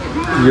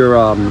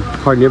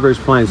carnivorous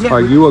plants. Yeah,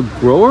 Are you a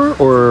grower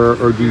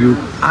or do you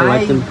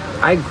collect them?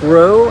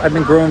 I've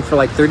been growing for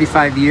like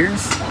 35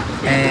 years,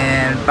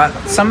 but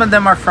some of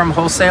them are from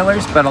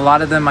wholesalers, but a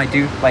lot of them I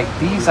do like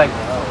these. I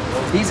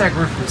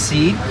grew from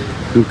seed.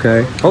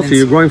 Okay. Oh, so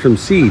you're growing from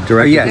seed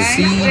directly? Yeah,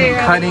 seed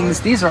cuttings.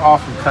 These are all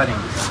from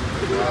cuttings.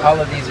 All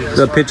of these are just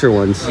The pitcher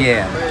ones.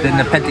 Yeah, the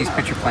Nepenthes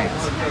pitcher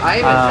plants.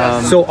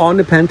 So all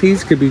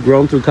Nepenthes could be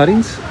grown through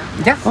cuttings?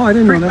 Yeah. Oh, I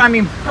didn't know that. I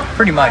mean,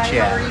 pretty much,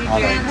 yeah. All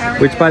of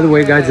them. Which, by the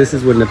way, guys, this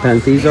is what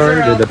Nepenthes are.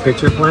 They're the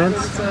pitcher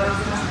plants.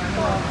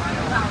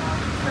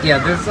 Yeah,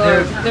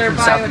 they're from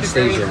Southeast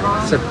Asia.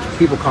 So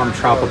people call them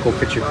tropical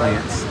pitcher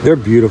plants. They're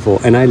beautiful,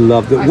 and I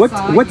love them.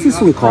 What's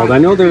this one called? I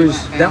know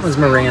there's That one's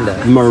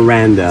Miranda.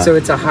 Miranda. So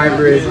it's a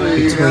hybrid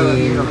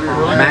between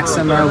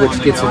Maxima,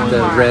 which gets it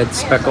the red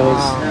speckles,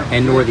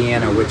 and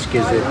Northiana, which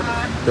gives it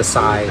the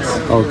size.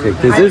 Okay,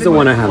 because this is the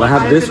one I have. I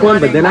have this one,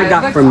 but then I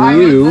got from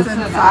you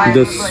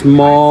the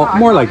small,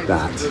 more like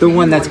that. The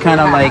one that's kind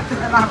of like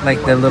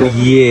the little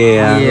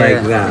Yeah, Yeah.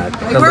 like that.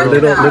 The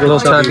little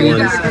chubby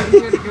chubby.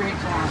 ones.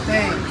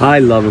 I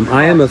love them.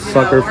 I am a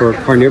sucker for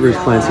carnivorous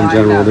plants in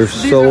general. They're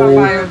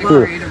so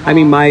cool. I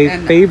mean, my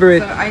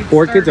favorite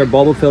orchids are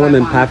bulbophyllum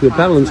and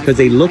paphiopedilums because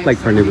they look like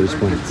carnivorous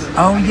plants.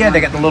 Oh yeah, they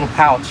got the little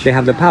pouch. They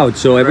have the pouch,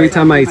 so every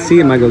time I see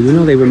them, I go, you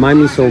know, they remind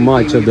me so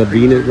much of the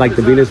Venus, like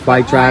the Venus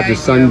flytrap, the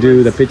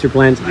sundew, the pitcher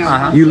plants.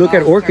 You look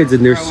at orchids,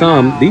 and there's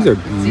some. These are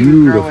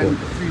beautiful.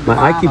 My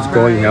eye keeps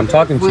going here. I'm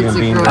talking to you and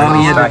being. Oh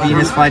yeah, the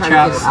Venus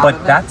flytraps.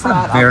 But that's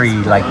a very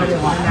like.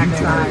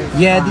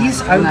 Yeah,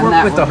 these I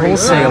work with the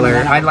wholesaler.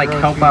 I like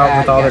help out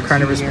with all their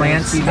carnivorous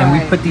plants, and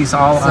we put these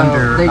all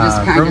under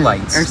grow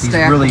lights. These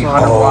really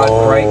 100-watt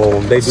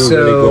bright. They do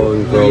really go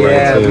and grow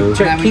yeah, right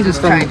too. we keep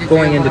them from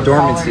going into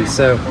dormancy.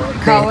 So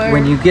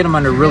when you get them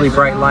under really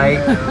bright light,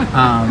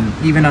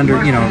 even under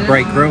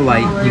bright grow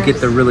light, you get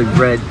the really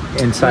red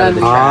inside of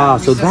the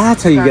trap. So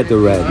that's how you get the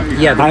red.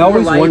 Yeah, the I more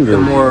always light, wondered.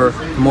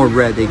 the more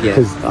red they get.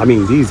 Because I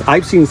mean,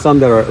 I've seen some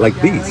that are like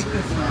these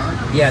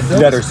Yeah,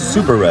 that are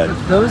super red.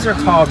 those are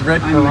called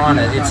red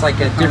piranha. It's like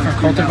a different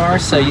cultivar,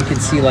 so you can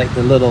see like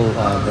the little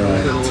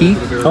the teeth.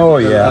 Oh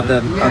yeah, Of the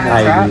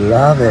I trap.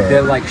 love They're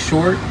it. like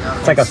short.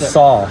 It's like a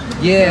saw.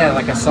 Yeah,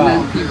 like a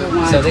saw.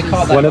 So they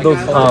call that One of like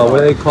those. a cultivar.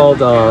 What are they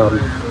called?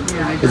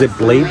 Is it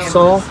blade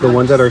saw? The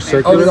ones that are Oh,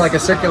 circular. they're like a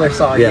circular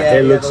saw. yeah,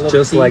 it the looks little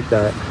just teeth. like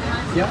that.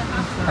 Yep.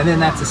 And then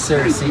that's a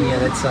Sarracenia.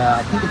 That's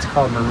I think it's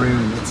called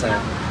maroon.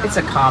 It's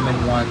a common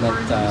one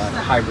that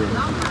hybrid.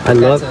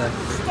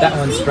 That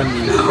one's from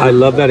the. I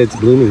love that it's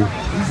blooming.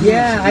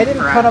 Yeah, I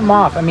didn't cut them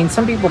off. I mean,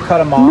 some people cut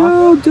them off.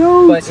 No,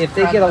 don't. But if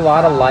they get a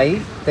lot of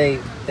light, they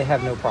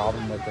have no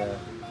problem with the.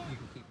 You can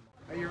keep them.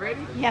 Are you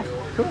ready? Yes.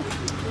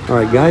 All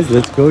right, guys,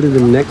 let's go to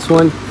the next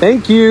one.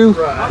 Thank you.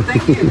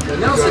 Thank you.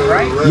 Nelson,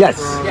 right? Yes.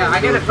 Yeah,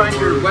 I gotta find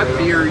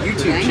your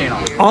YouTube channel.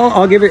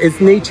 I'll give it. It's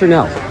Nature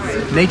Nell.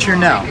 Nature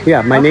Now.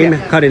 Yeah, my name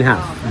cut in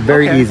half.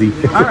 Very easy.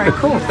 All right,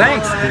 cool.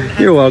 Thanks.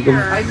 You're welcome.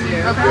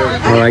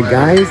 All right,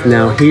 guys.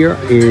 Now here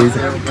is.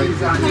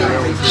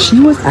 She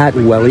was at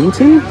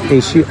Wellington,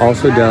 and she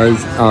also does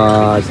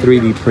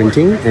 3D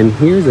printing. And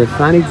here's a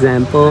fine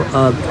example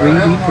of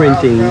 3D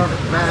printing.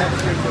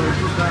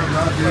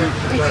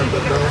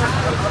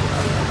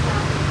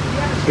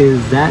 Is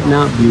that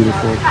not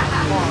beautiful?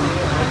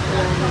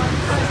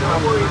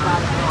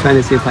 Trying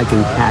to see if I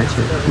can catch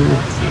it.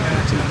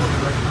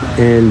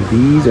 And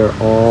these are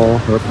all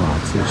her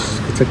pots.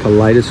 It's a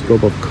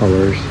kaleidoscope of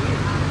colors.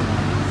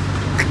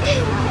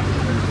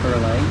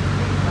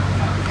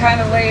 Kind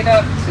of laid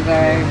up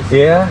today.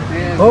 Yeah?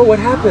 Oh, what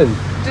happened?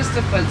 Just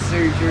a foot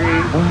surgery.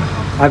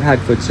 Oh, I've had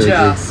foot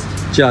surgery.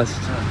 Just.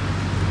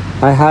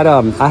 I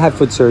had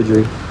foot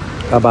surgery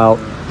about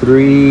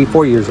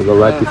 3-4 years ago,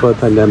 right before the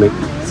pandemic.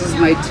 This is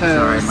my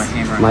toes.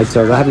 Sorry, my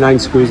toes. I have 9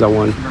 screws on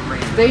one.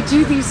 They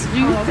do these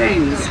new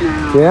things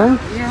now. Yeah?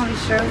 Yeah, let me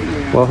show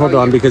you. Well, hold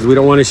on, because we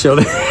don't want to show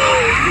that.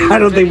 I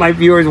don't think my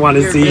viewers want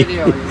to see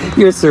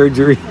your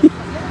surgery.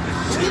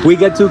 We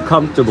get too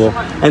comfortable.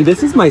 And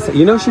this is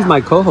you know, she's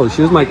my co-host.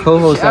 She was my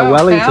co-host at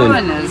Wellington.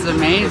 Fallon is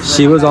amazing.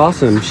 She was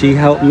awesome. She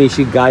helped me.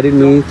 She guided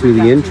me through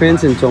the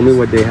entrance and told me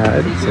what they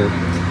had. So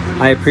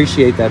I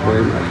appreciate that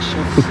very much.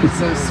 She's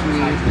so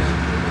sweet.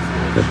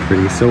 They're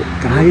pretty. So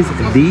guys,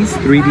 these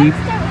 3D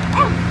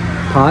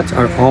pots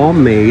are all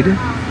made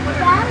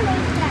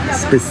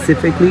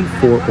specifically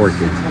for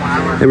orchids.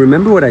 And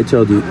remember what I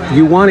told you,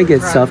 you want to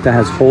get stuff that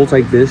has holes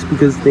like this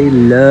because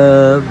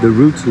the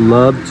roots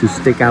love to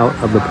stick out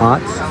of the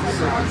pots.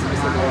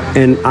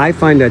 And I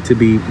find that to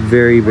be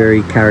very,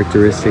 very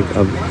characteristic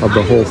of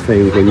the whole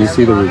thing when you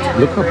see the roots.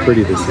 Look how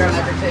pretty this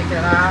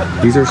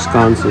is. These are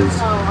sconces.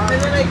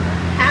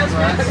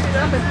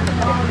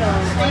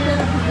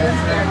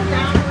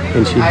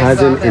 And she has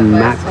them in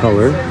matte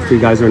color. If you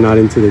guys are not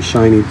into the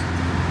shiny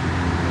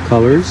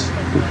colors,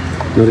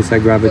 notice I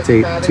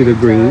gravitate to the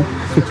green.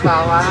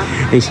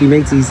 And she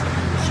makes these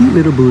cute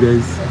little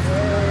Buddhas.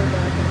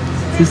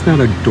 Is this not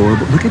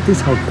adorable? Look at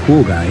this, how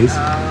cool, guys.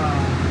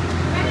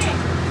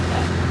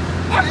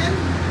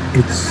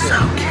 It's so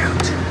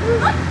cute.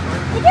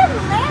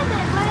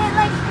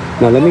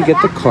 Now let me get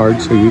the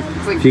card so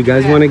if you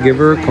guys want to give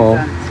her a call.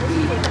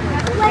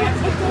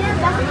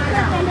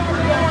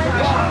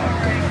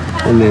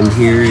 And then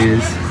here is.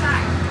 You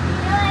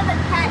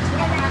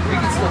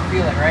can still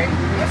feel it, right?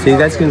 So you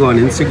guys can go on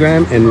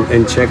Instagram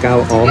and check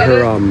out all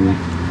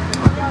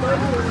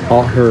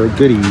her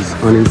goodies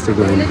on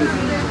Instagram.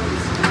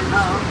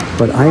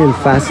 But I am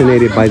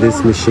fascinated by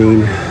this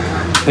machine.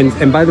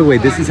 And by the way,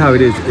 this is how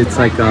it is. It's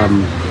like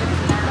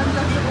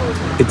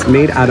it's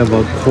made out of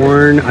a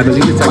corn. I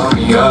believe it's like.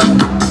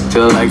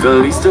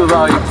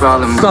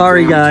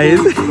 Sorry guys,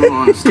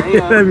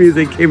 that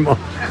music came on.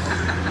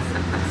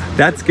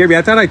 That scared me.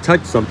 I thought I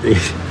touched something.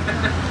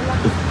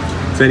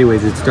 So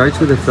anyways, it starts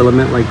with a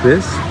filament like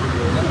this.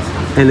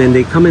 And then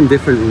they come in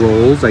different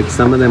rolls. Like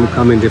some of them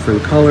come in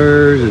different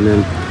colors. And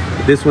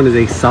then this one is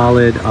a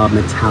solid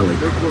metallic.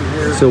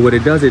 So what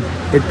it does, it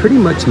pretty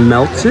much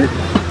melts it.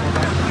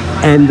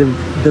 And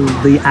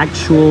the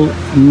actual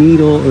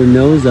needle or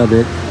nose of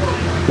it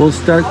will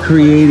start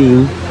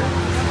creating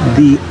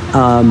the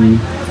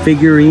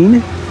figurine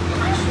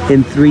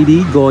in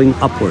 3D going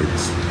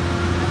upwards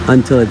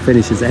until it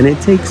finishes. And it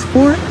takes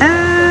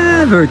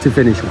forever to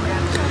finish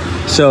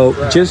one. So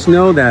just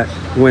know that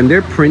when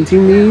they're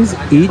printing these,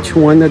 each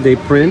one that they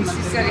print, He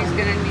said he's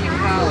gonna need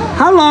help.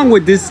 how long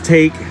would this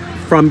take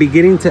from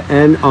beginning to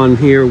end on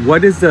here?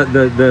 What is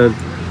the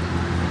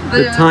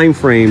time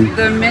frame?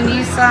 The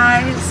mini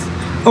size.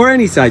 Or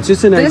any size,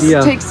 just an This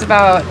idea. takes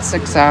about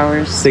 6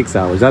 hours. 6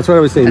 hours. That's what I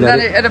was saying. And that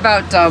then it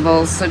about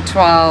doubles, so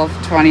 12,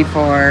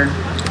 24.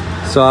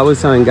 So I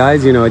was telling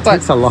guys, you know, it But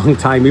takes a long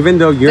time, even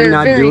though you're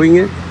not doing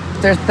it.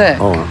 They're thick.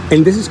 Oh,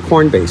 and this is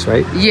corn based,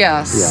 right?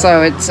 Yes. Yeah.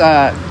 So it's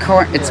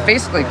corn. It's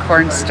basically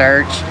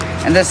cornstarch,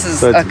 and this is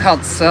So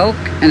called silk,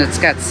 and it's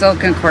got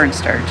silk and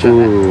cornstarch in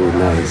Ooh, it,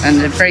 nice.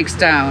 and it breaks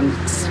down.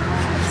 It's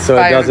So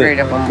it doesn't.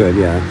 biodegradable. Good,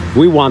 yeah.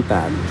 We want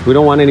that. We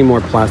don't want any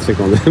more plastic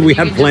on it. We You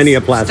have can plenty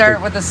just of plastic.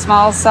 Start with a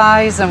small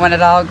size, and when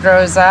it all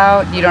grows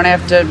out, you don't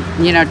have to,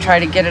 try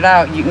to get it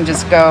out. You can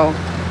just go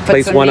put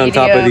Place some one on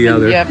top of the medium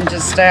other. and, yep, and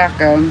just stack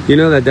them. You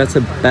know that's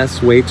the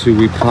best way to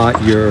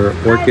repot your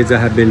orchids that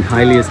have been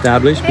highly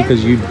established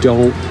because you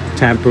don't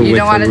tamper You with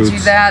don't want the to roots. do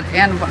that.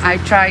 And I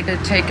tried to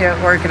take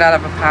an orchid out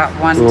of a pot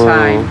one Oh.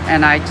 time,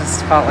 and I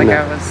just felt like No.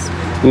 I was,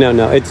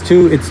 No, it's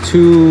too,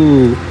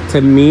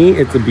 to me,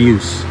 it's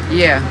abuse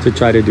yeah. to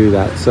try to do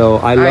that. So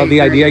I love the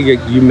agree. idea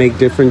you make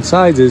different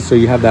sizes so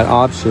you have that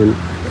option.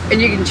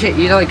 And you can change.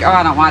 You're like, oh,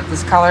 I don't want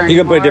this color anymore. You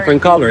can put a different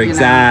color, You know.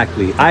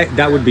 exactly.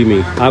 That would be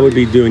me. I would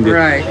be doing this.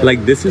 Right.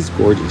 Like this is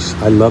gorgeous.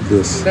 I love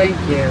this. Thank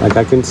you. Like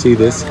I can see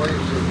this.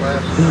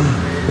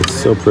 It's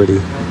so pretty.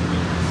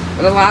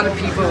 But a lot of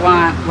people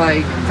want,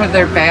 like, for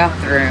their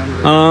bathroom.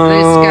 Oh,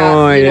 They just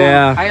got,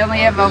 yeah. I only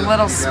have a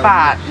little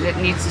spot. It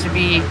needs to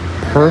be,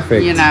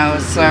 Perfect.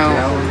 so.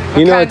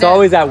 It's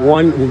always that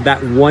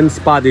one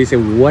spot that you say,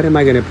 what am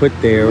I going to put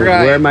there?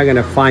 Right. Where am I going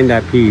to find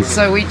that piece?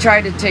 So we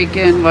try to take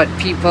in what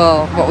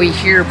we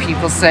hear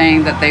people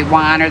saying that they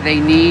want or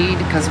they need,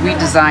 because we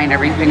design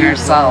everything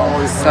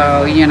ourselves.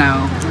 So,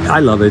 I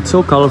love it. It's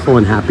so colorful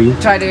and happy.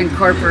 try to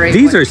incorporate.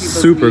 These what are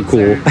people's super needs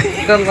cool. are.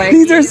 The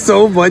These are leggies.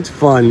 so much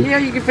fun. Yeah,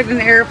 you can put an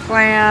air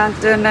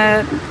plant in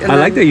it. I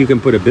like that you can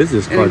put a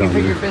business And card you on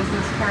can put there. your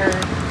business card.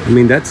 I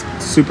mean, that's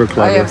super I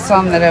clever. have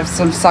some that have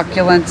some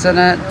succulents in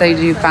it. They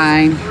do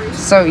fine.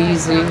 So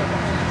easy.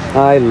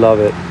 I love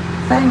it.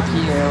 Thank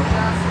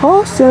you.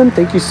 Awesome.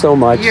 Thank you so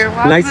much. You're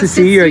welcome. Nice to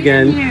see you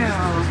again. You.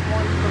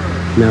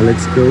 Now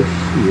let's go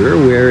here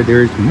where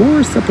there's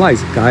more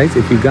supplies. Guys,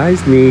 if you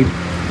guys need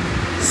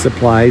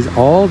supplies,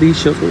 all these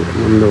shows,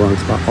 I'm in the wrong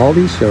spot. All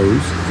these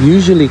shows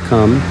usually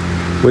come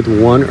with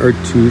 1 or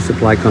 2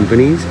 supply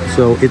companies.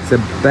 So it's the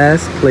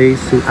best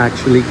place to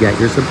actually get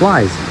your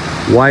supplies.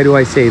 Why do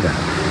I say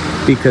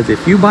that? Because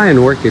if you buy an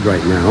orchid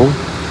right now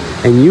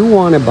and you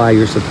want to buy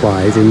your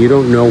supplies and you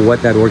don't know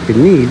what that orchid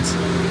needs,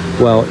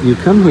 well, you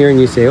come here and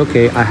you say,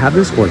 okay, I have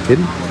this orchid.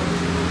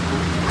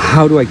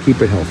 How do I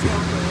keep it healthy?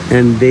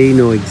 And they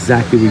know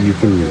exactly what you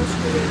can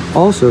use.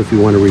 Also, if you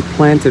want to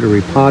replant it or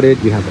repot it,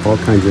 you have all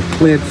kinds of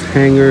clips,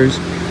 hangers,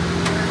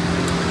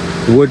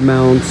 wood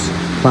mounts,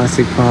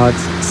 plastic pots,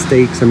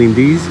 stakes. I mean,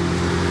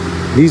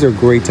 these are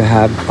great to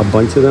have a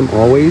bunch of them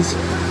always,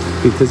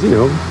 because, you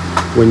know,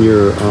 when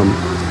your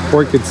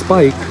orchid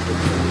spike,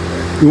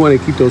 you want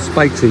to keep those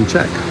spikes in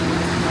check.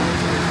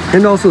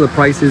 And also the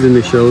prices in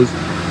the shows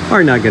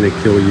are not going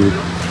to kill you.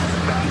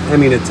 I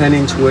mean, a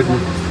 10-inch wooden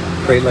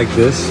crate like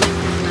this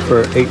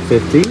for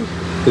 $8.50,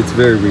 it's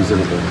very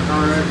reasonable,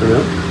 you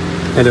know?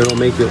 And it'll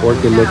make your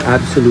orchid look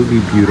absolutely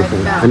beautiful.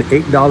 An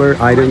 $8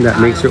 item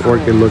that makes your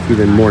orchid look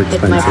even more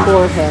expensive.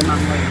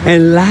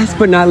 And last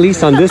but not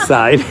least on this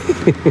side,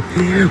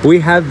 we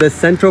have the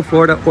Central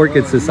Florida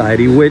Orchid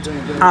Society, which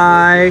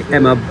I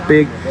am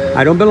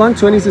I don't belong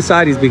to any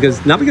societies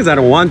not because I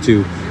don't want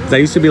to, because I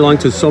used to belong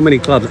to so many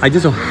clubs. I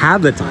just don't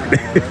have the time.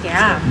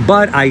 Yeah.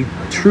 But I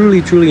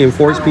truly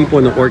enforce people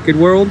in the orchid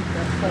world.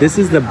 This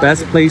is the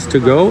best place to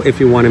go if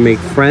you want to make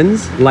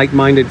friends,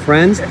 like-minded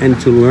friends, and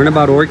to learn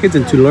about orchids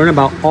and to learn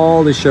about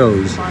all the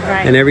shows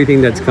and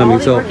everything that's coming. All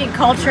the orchid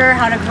culture,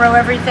 how to grow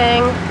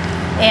everything,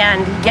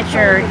 and get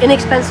your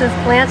inexpensive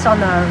plants on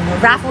the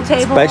raffle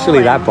table.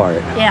 Especially that part.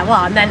 Yeah,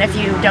 well, and then if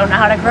you don't know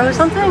how to grow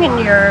something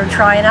and you're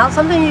trying out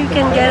something, you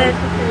can get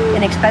it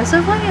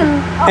inexpensively.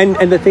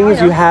 And the thing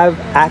is, you have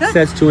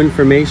access to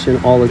information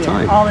all the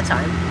time. All the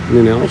time.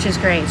 You know, which is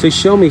great. So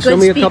show me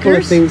a couple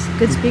of things.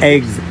 Good speakers.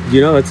 Eggs.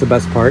 You know, that's the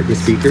best part, the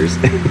speakers.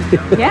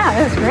 Yeah,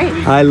 that's great.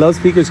 I love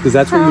speakers because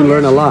that's where you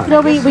learn a lot. You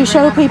know, we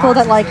show people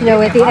that, like, you know,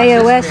 at the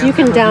AOS, you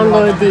can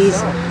download these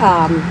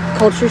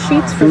culture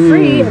sheets for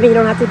free. I mean, you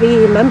don't have to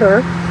be a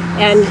member,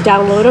 and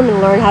download them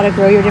and learn how to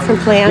grow your different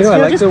plants. You know,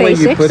 I like just the way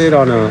basics. you put it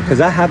on because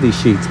I have these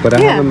sheets, but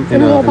I have them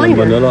in a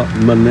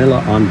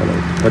manila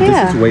envelope. But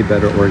this is way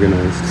better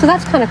organized. So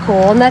that's kind of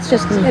cool, and that's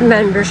just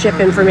membership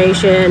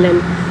information.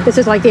 And this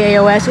is like the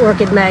AOS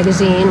Orchid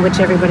Magazine, which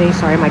everybody,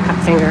 sorry, my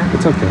cut finger.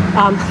 It's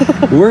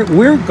okay.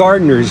 We're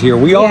gardeners here.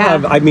 We all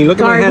have, I mean, look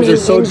at my hands, they're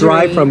so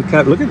dry from,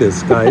 look at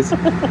this, guys.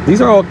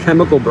 These are all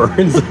chemical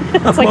burns.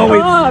 It's like,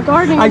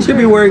 gardening I should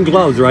be wearing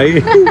gloves,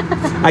 right?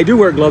 I do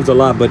wear gloves a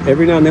lot, but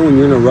every now and then when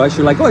you're in a rush,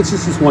 you're like, oh, it's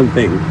just this one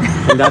thing.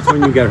 And that's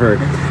when you get hurt.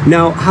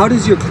 Now, how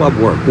does your club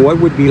work? What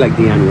would be like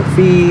the annual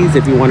fees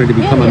if you wanted to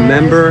become a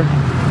member?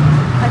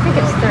 I think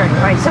it's 30,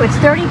 right? So it's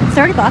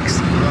 $30 bucks.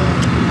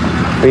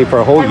 I mean, for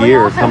a whole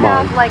year, come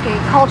on. We also have like a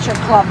culture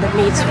club that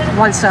meets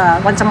once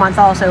a month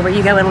also, where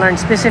you go and learn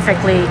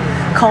specifically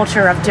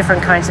culture of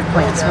different kinds of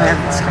plants, whether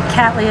it's like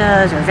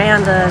cattleyas or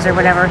vandas or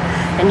whatever.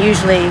 And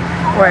usually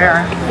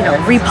we're, you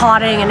know,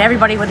 repotting, and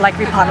everybody would like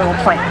repot a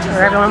little plant,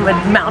 or everyone would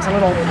mount a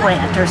little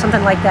plant or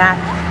something like that,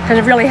 because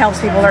it really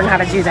helps people learn how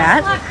to do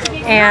that.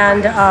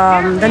 And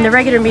then the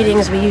regular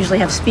meetings, we usually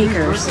have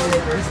speakers.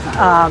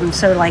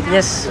 So like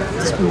this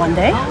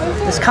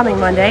coming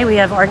Monday, we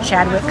have Art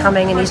Chadwick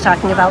coming, and he's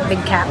talking about big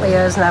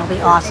cattleyas, and that'll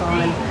be awesome.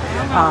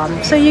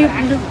 And so you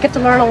get to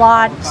learn a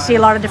lot, see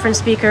a lot of different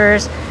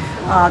speakers.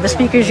 The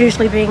speakers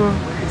usually bring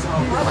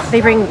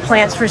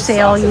plants for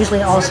sale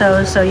usually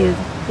also, so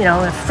you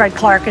know, if Fred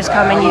Clark is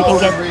coming, you can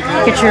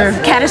get your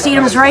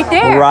catasetums right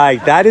there.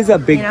 Right, that is a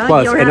big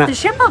plus. You don't have to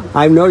ship them.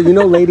 I know, you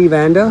know, Lady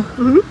Vanda.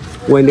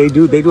 When they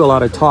do a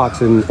lot of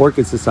talks in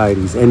orchid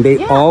societies, and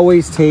they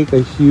always take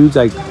a huge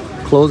like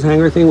clothes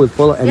hanger thing with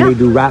and they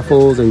do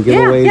raffles and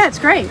giveaways. Yeah, it's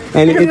great.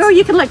 And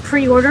you can like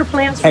pre-order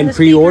plants from the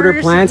pre-order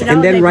speakers, plants, you know,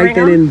 and then right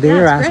then and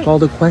there ask great. all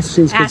the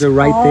questions because they're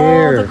right all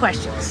there. All the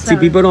questions. See,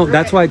 people don't.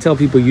 That's why I tell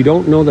people you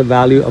don't know the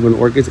value of an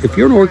orchid. If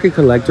you're an orchid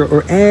collector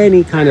or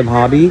any kind of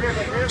hobby,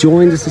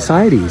 join the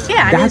societies.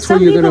 Yeah, that's where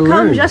you're going to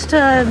learn. Just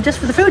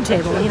for the food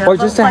table, you know, or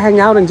just to hang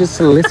out and just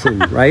to listen,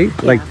 right?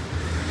 Like.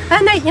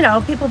 And they, you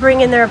know, people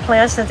bring in their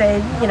plants that they,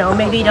 you know,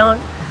 maybe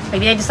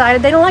they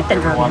decided they don't like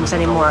dendrobiums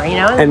anymore, you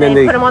know, and then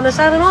they put them on the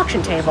side of an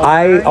auction table.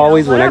 I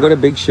always, when I go to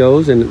big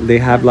shows and they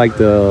have like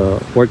the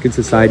Orchid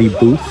Society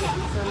booth,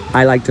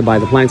 I like to buy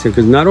the plants here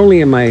because not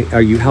only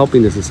are you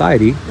helping the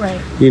society,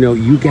 right? You know,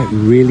 you get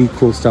really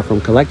cool stuff from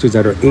collectors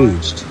that are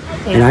aged.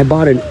 Yeah. And I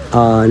bought an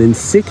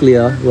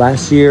encyclia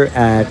last year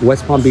at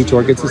West Palm Beach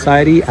Orchid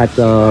Society at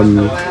the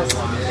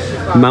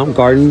Mount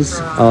Gardens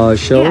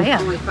show.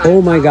 Yeah, yeah.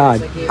 Oh my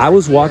God. I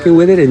was walking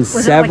with it in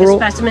Was several... it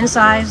like a specimen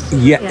size?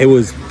 Yeah, it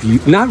was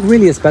not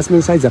really a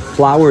specimen size. The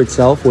flower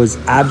itself was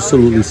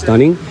absolutely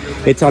stunning.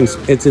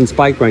 It's in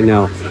spike right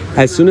now.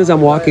 As soon as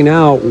I'm walking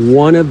out,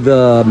 one of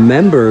the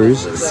members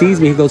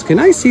sees me. He goes, "Can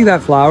I see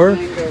that flower?"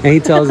 And he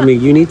tells me,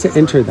 "You need to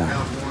enter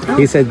that."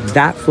 He said,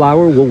 "That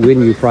flower will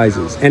win you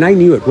prizes." And I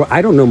knew it.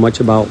 I don't know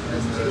much about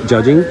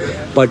judging,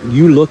 but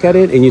you look at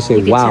it and you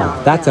say, "Wow,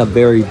 that's a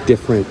very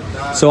different."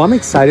 So I'm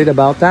excited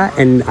about that,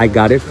 and I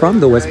got it from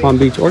the West Palm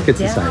Beach Orchid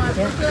Society.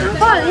 Yeah.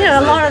 Well, you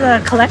know, a lot of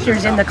the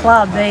collectors in the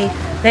club,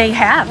 they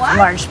have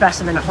large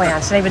specimen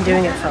plants. They've been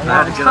doing it for a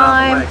long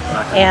time,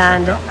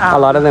 and a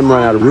lot of them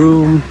run out of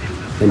room.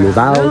 They move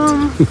out.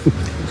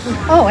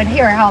 Oh, and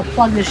here I'll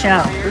plug the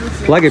show.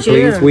 Plug it,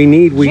 June. please. We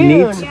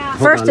need.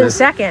 First and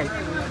second.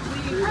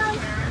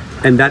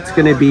 And that's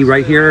going to be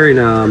right here in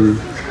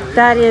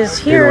That is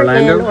here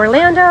in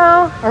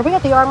Orlando. Are we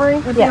at the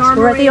Armory? Yes,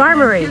 we're at the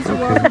Armory.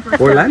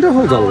 Okay. Orlando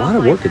holds a lot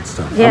of orchid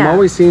stuff. Yeah. I'm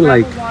always seeing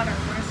like...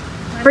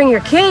 Bring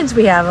your kids.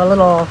 We have a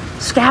little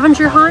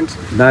scavenger hunt.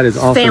 That is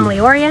awesome. Family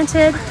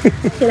oriented,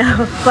 you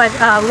know, but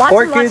lots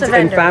Orchids and lots of vendors.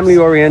 and family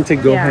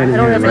oriented go hand in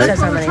hand, I don't know if right? it says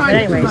how many, but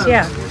anyways,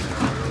 yeah.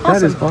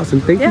 That is awesome.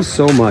 Thank you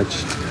so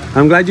much.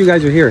 I'm glad you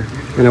guys are here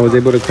and I was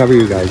able to cover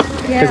you guys.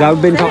 Because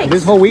I've been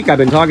this whole week I've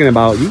been talking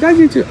about you guys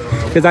need to,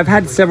 because I've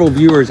had several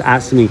viewers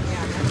ask me,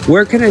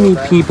 where can I meet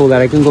people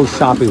that I can go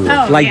shopping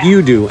with, like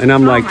you do? And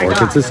I'm like,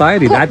 Orchid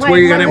Society. That's where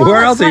you're gonna.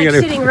 Where else are you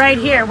gonna? Sitting right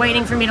here,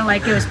 waiting for me to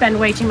like go spend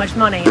way too much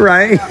money.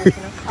 Right.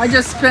 I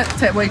just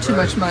spent way too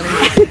much money.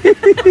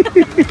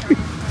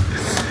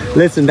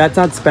 Listen, that's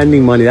not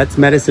spending money. That's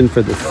medicine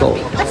for the soul.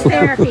 That's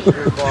therapy.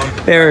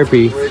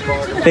 Therapy.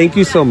 Thank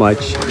you so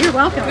much. You're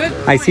welcome.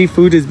 I see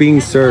food is being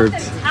served.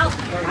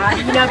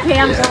 You know,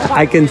 Pam's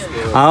I can.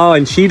 Oh,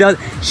 and she does.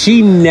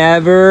 She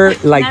never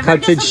like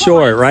cuts it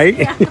short, right?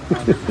 Yeah.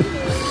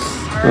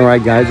 All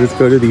right, guys, let's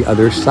go to the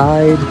other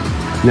side.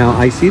 Now,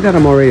 I see that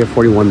I'm already at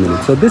 41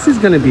 minutes. So this is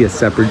going to be a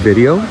separate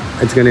video.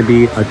 It's going to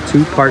be a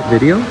 2-part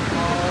video.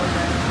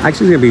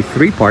 Actually, it's going to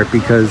be 3-part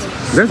because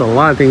there's a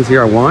lot of things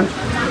here I want.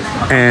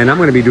 And I'm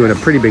going to be doing a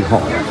pretty big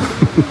haul.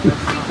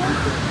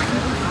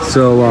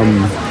 So,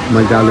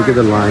 my God, look at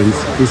the lines.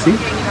 You see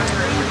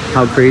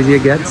how crazy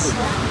it gets?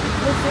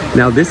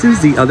 Now, this is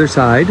the other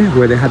side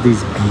where they have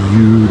these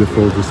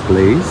beautiful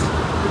displays.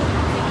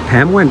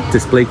 Pam went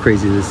display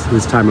crazy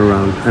this time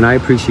around, and I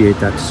appreciate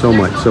that so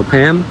much. So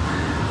Pam,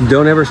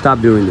 don't ever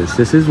stop doing this.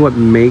 This is what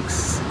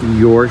makes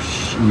your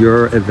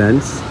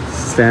events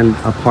stand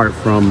apart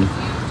from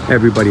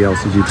everybody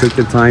else's. You took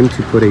the time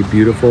to put a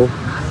beautiful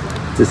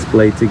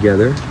display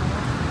together.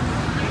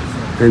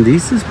 And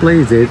these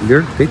displays,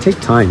 they take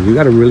time. You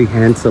got to really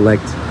hand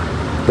select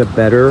the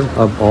better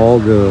of all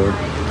the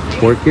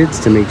orchids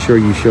to make sure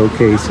you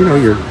showcase, you know,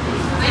 your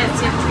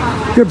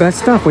best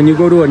stuff. When you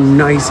go to a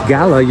nice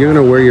gala, you're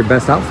gonna wear your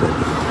best outfit.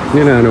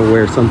 You're not gonna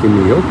wear something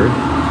mediocre.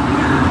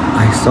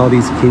 I saw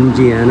these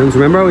Kingianums.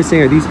 Remember I was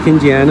saying, are these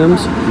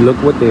Kingianums? Look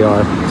what they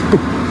are.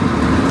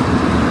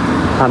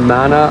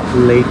 Amana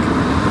Lake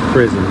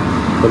Prison.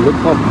 But look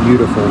how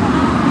beautiful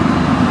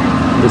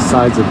the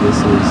size of this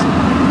is.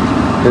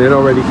 And it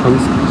already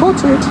comes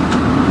potted.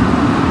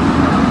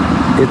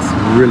 It's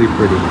really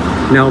pretty.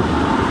 Now,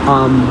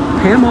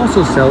 Pam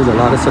also sells a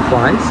lot of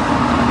supplies.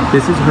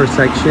 This is her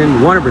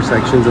section, one of her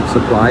sections of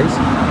supplies.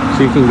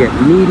 So you can get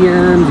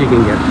mediums, you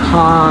can get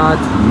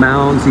pots,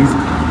 mounds. These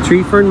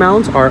tree fern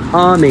mounds are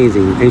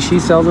amazing. And she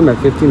sells them at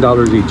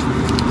 $15 each.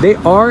 They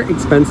are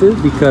expensive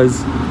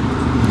because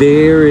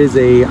there is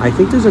I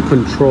think there's a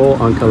control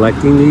on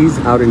collecting these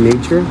out in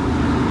nature.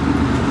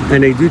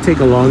 And they do take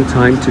a long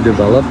time to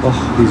develop.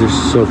 Oh, these are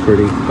so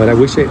pretty. But I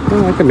wish I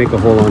could make a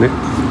hole on it.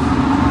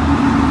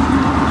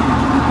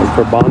 As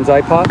for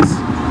bonsai pots.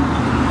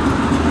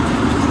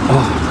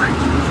 Oh.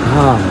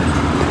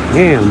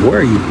 Damn, where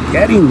are you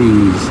getting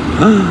these?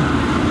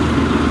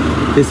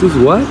 This is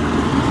what?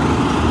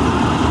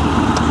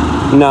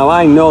 Now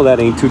I know that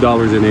ain't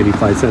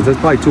 $2.85. That's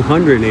probably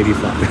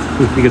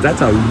 $2.85 because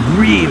that's a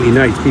really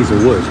nice piece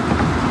of wood.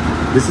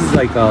 This is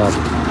like a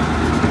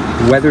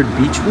weathered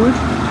beech wood.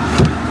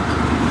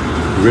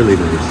 Really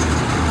nice.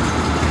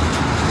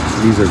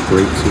 These are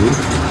great too.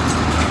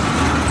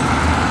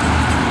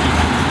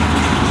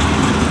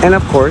 And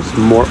of course,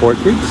 more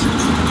orchids.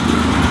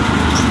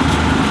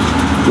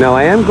 Now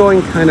I am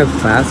going kind of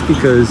fast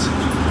because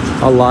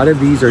a lot of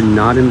these are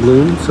not in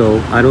bloom,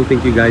 so I don't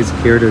think you guys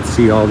care to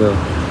see all the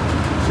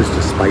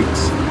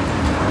spikes.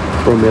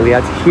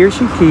 Bromeliads. Here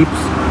she keeps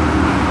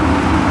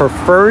her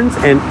ferns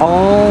and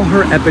all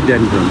her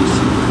epidendrums.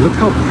 Look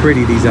how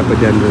pretty these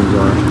epidendrums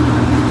are.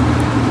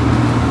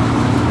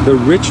 The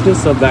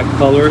richness of that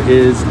color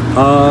is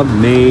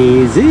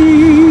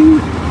amazing.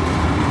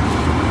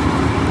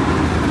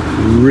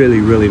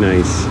 Really, really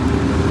nice.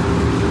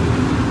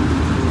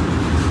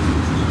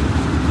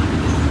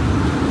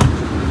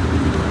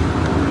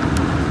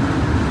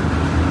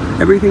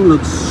 Everything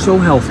looks so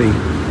healthy.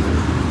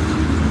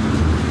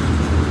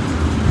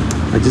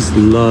 I just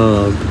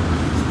love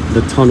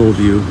the tunnel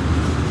view.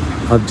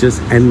 of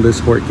just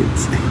endless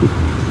orchids.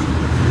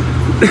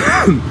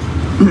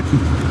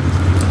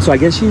 So I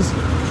guess she's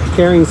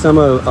carrying some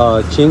of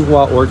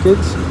Xinhua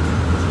orchids.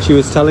 She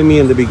was telling me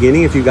in the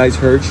beginning, if you guys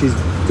heard, she's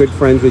good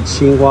friends with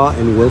Xinhua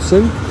and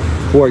Wilson,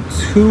 who are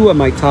two of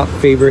my top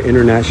favorite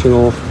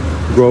international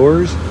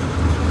growers.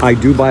 I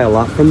do buy a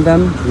lot from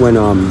them when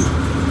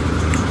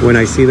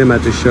I see them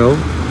at the show.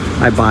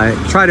 I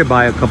try to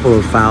buy a couple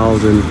of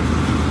phals and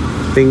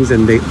things,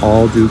 and they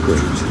all do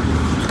great.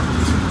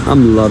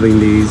 I'm loving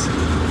these.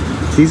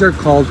 These are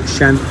called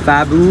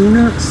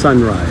Xanthaboon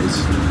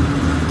Sunrise.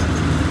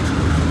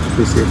 Let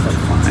me see if I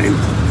find a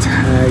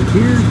tag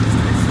here.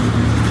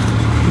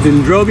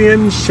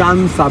 Dendrobium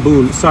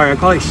Xanthaboon. Sorry, I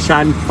call it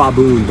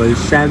Xanthaboon, but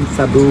it's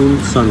Xanthaboon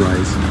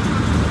Sunrise.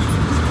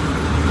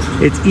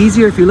 It's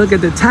easier if you look at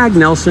the tag,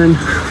 Nelson.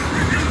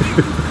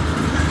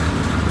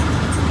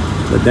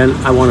 But then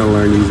I want to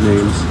learn these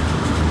names.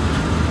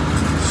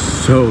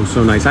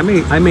 So nice. I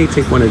may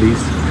take one of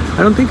these.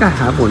 I don't think I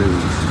have one of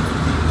these,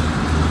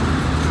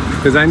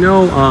 because I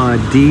know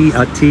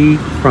T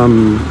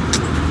from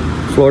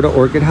Florida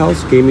Orchid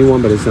House gave me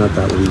one, but it's not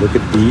that one. Look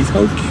at these.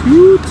 How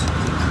cute.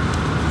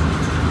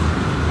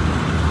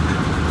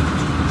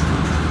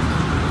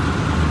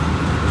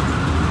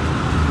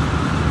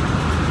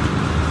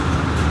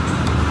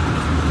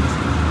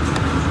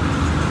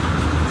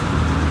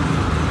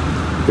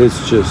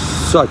 It's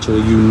just such a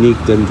unique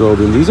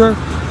dendrobium. These are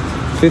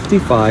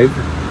 55.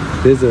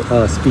 There's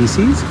a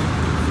species,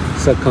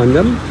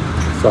 secundum.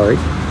 Sorry,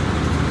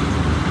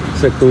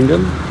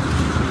 secundum.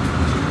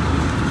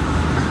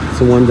 It's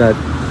the one that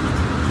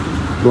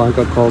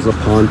Blanca calls a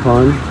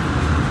pon-pon.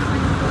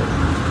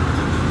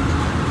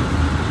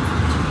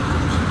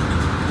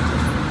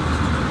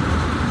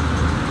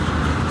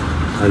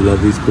 I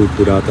love these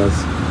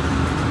purpuratas.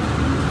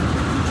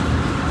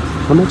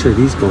 How much are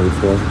these going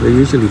for? They're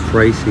usually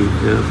pricey.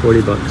 Yeah,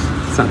 40 bucks.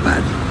 It's not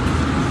bad.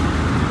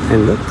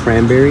 And look,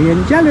 cranberry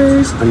and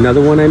jellers. Another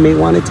one I may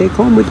want to take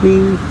home with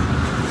me.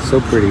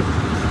 So pretty.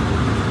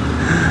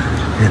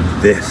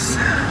 And this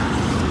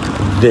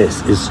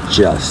is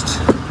just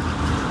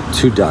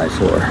to die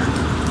for.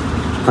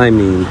 I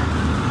mean,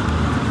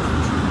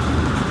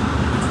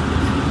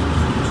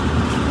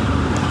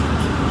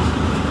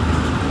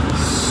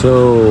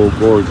 so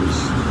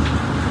gorgeous.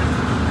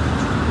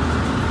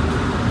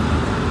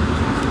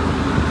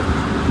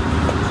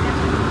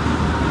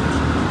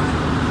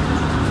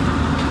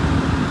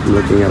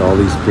 Looking at all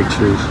these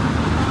pictures,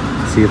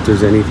 see if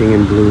there's anything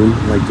in bloom,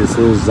 like this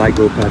little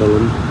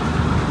zygopetalum.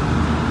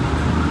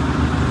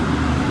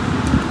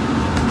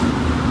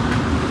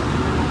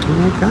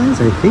 Alright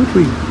guys, I think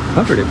we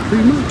covered it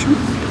pretty much.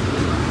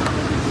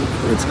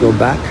 Let's go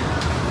back.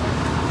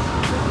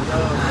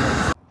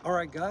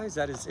 Alright guys,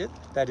 that is it.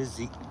 That is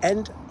the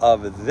end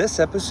of this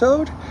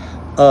episode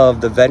of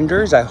the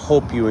vendors. I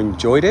hope you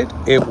enjoyed it.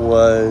 It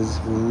was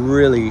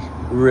really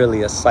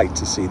a sight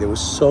to see. There were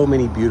so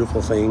many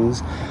beautiful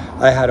things.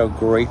 I had a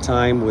great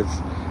time with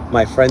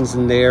my friends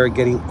in there,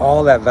 getting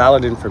all that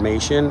valid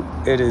information.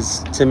 It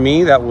is, to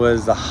me, that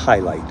was the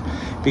highlight,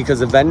 because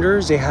the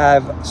vendors, they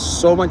have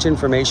so much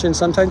information.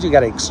 Sometimes you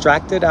got to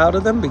extract it out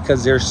of them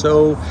because they're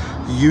so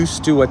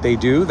used to what they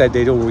do that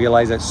they don't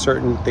realize that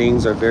certain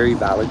things are very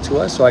valid to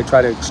us. So I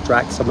try to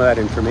extract some of that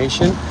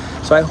information.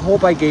 So I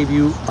hope I gave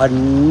you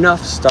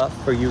enough stuff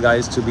for you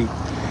guys to be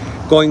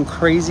going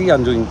crazy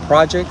on doing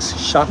projects,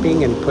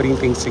 shopping, and putting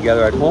things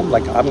together at home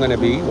like I'm gonna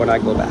be when I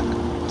go back.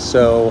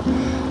 So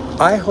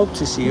I hope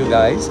to see you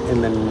guys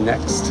in the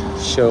next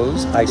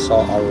shows. I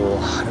saw a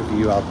lot of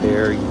you out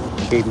there. You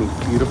gave me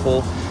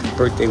beautiful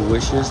birthday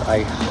wishes.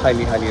 I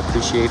highly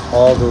appreciate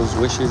all those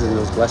wishes and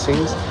those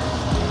blessings.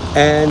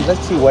 And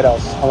let's see what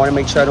else. I want to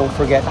make sure I don't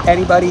forget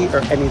anybody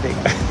or anything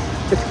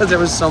because there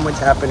was so much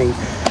happening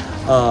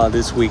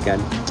this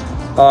weekend.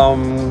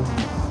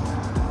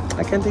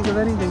 I can't think of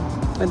anything.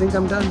 I think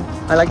I'm done.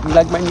 You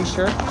like my new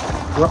shirt?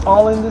 We're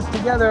all in this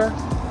together.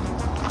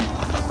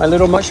 My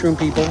little mushroom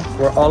people,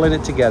 we're all in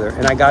it together.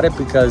 And I got it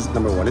because,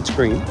 number one, it's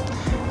green.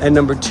 And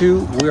number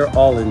two, we're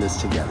all in this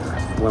together.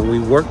 When we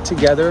work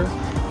together,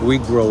 we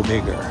grow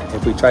bigger.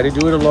 If we try to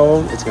do it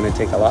alone, it's gonna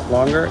take a lot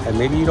longer, and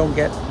maybe you don't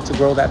get to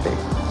grow that big.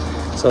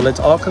 So let's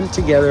all come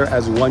together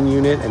as one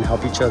unit and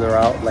help each other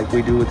out like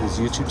we do with this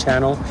YouTube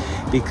channel,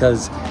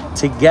 because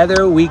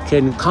together we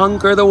can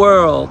conquer the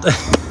world.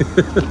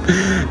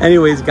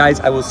 Anyways, guys,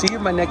 I will see you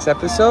in my next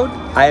episode.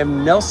 I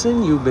am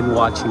Nelson. You've been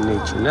watching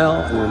Nature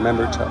Nell, and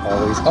remember to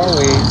always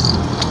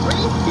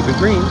keep it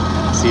green.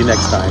 See you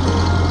next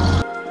time.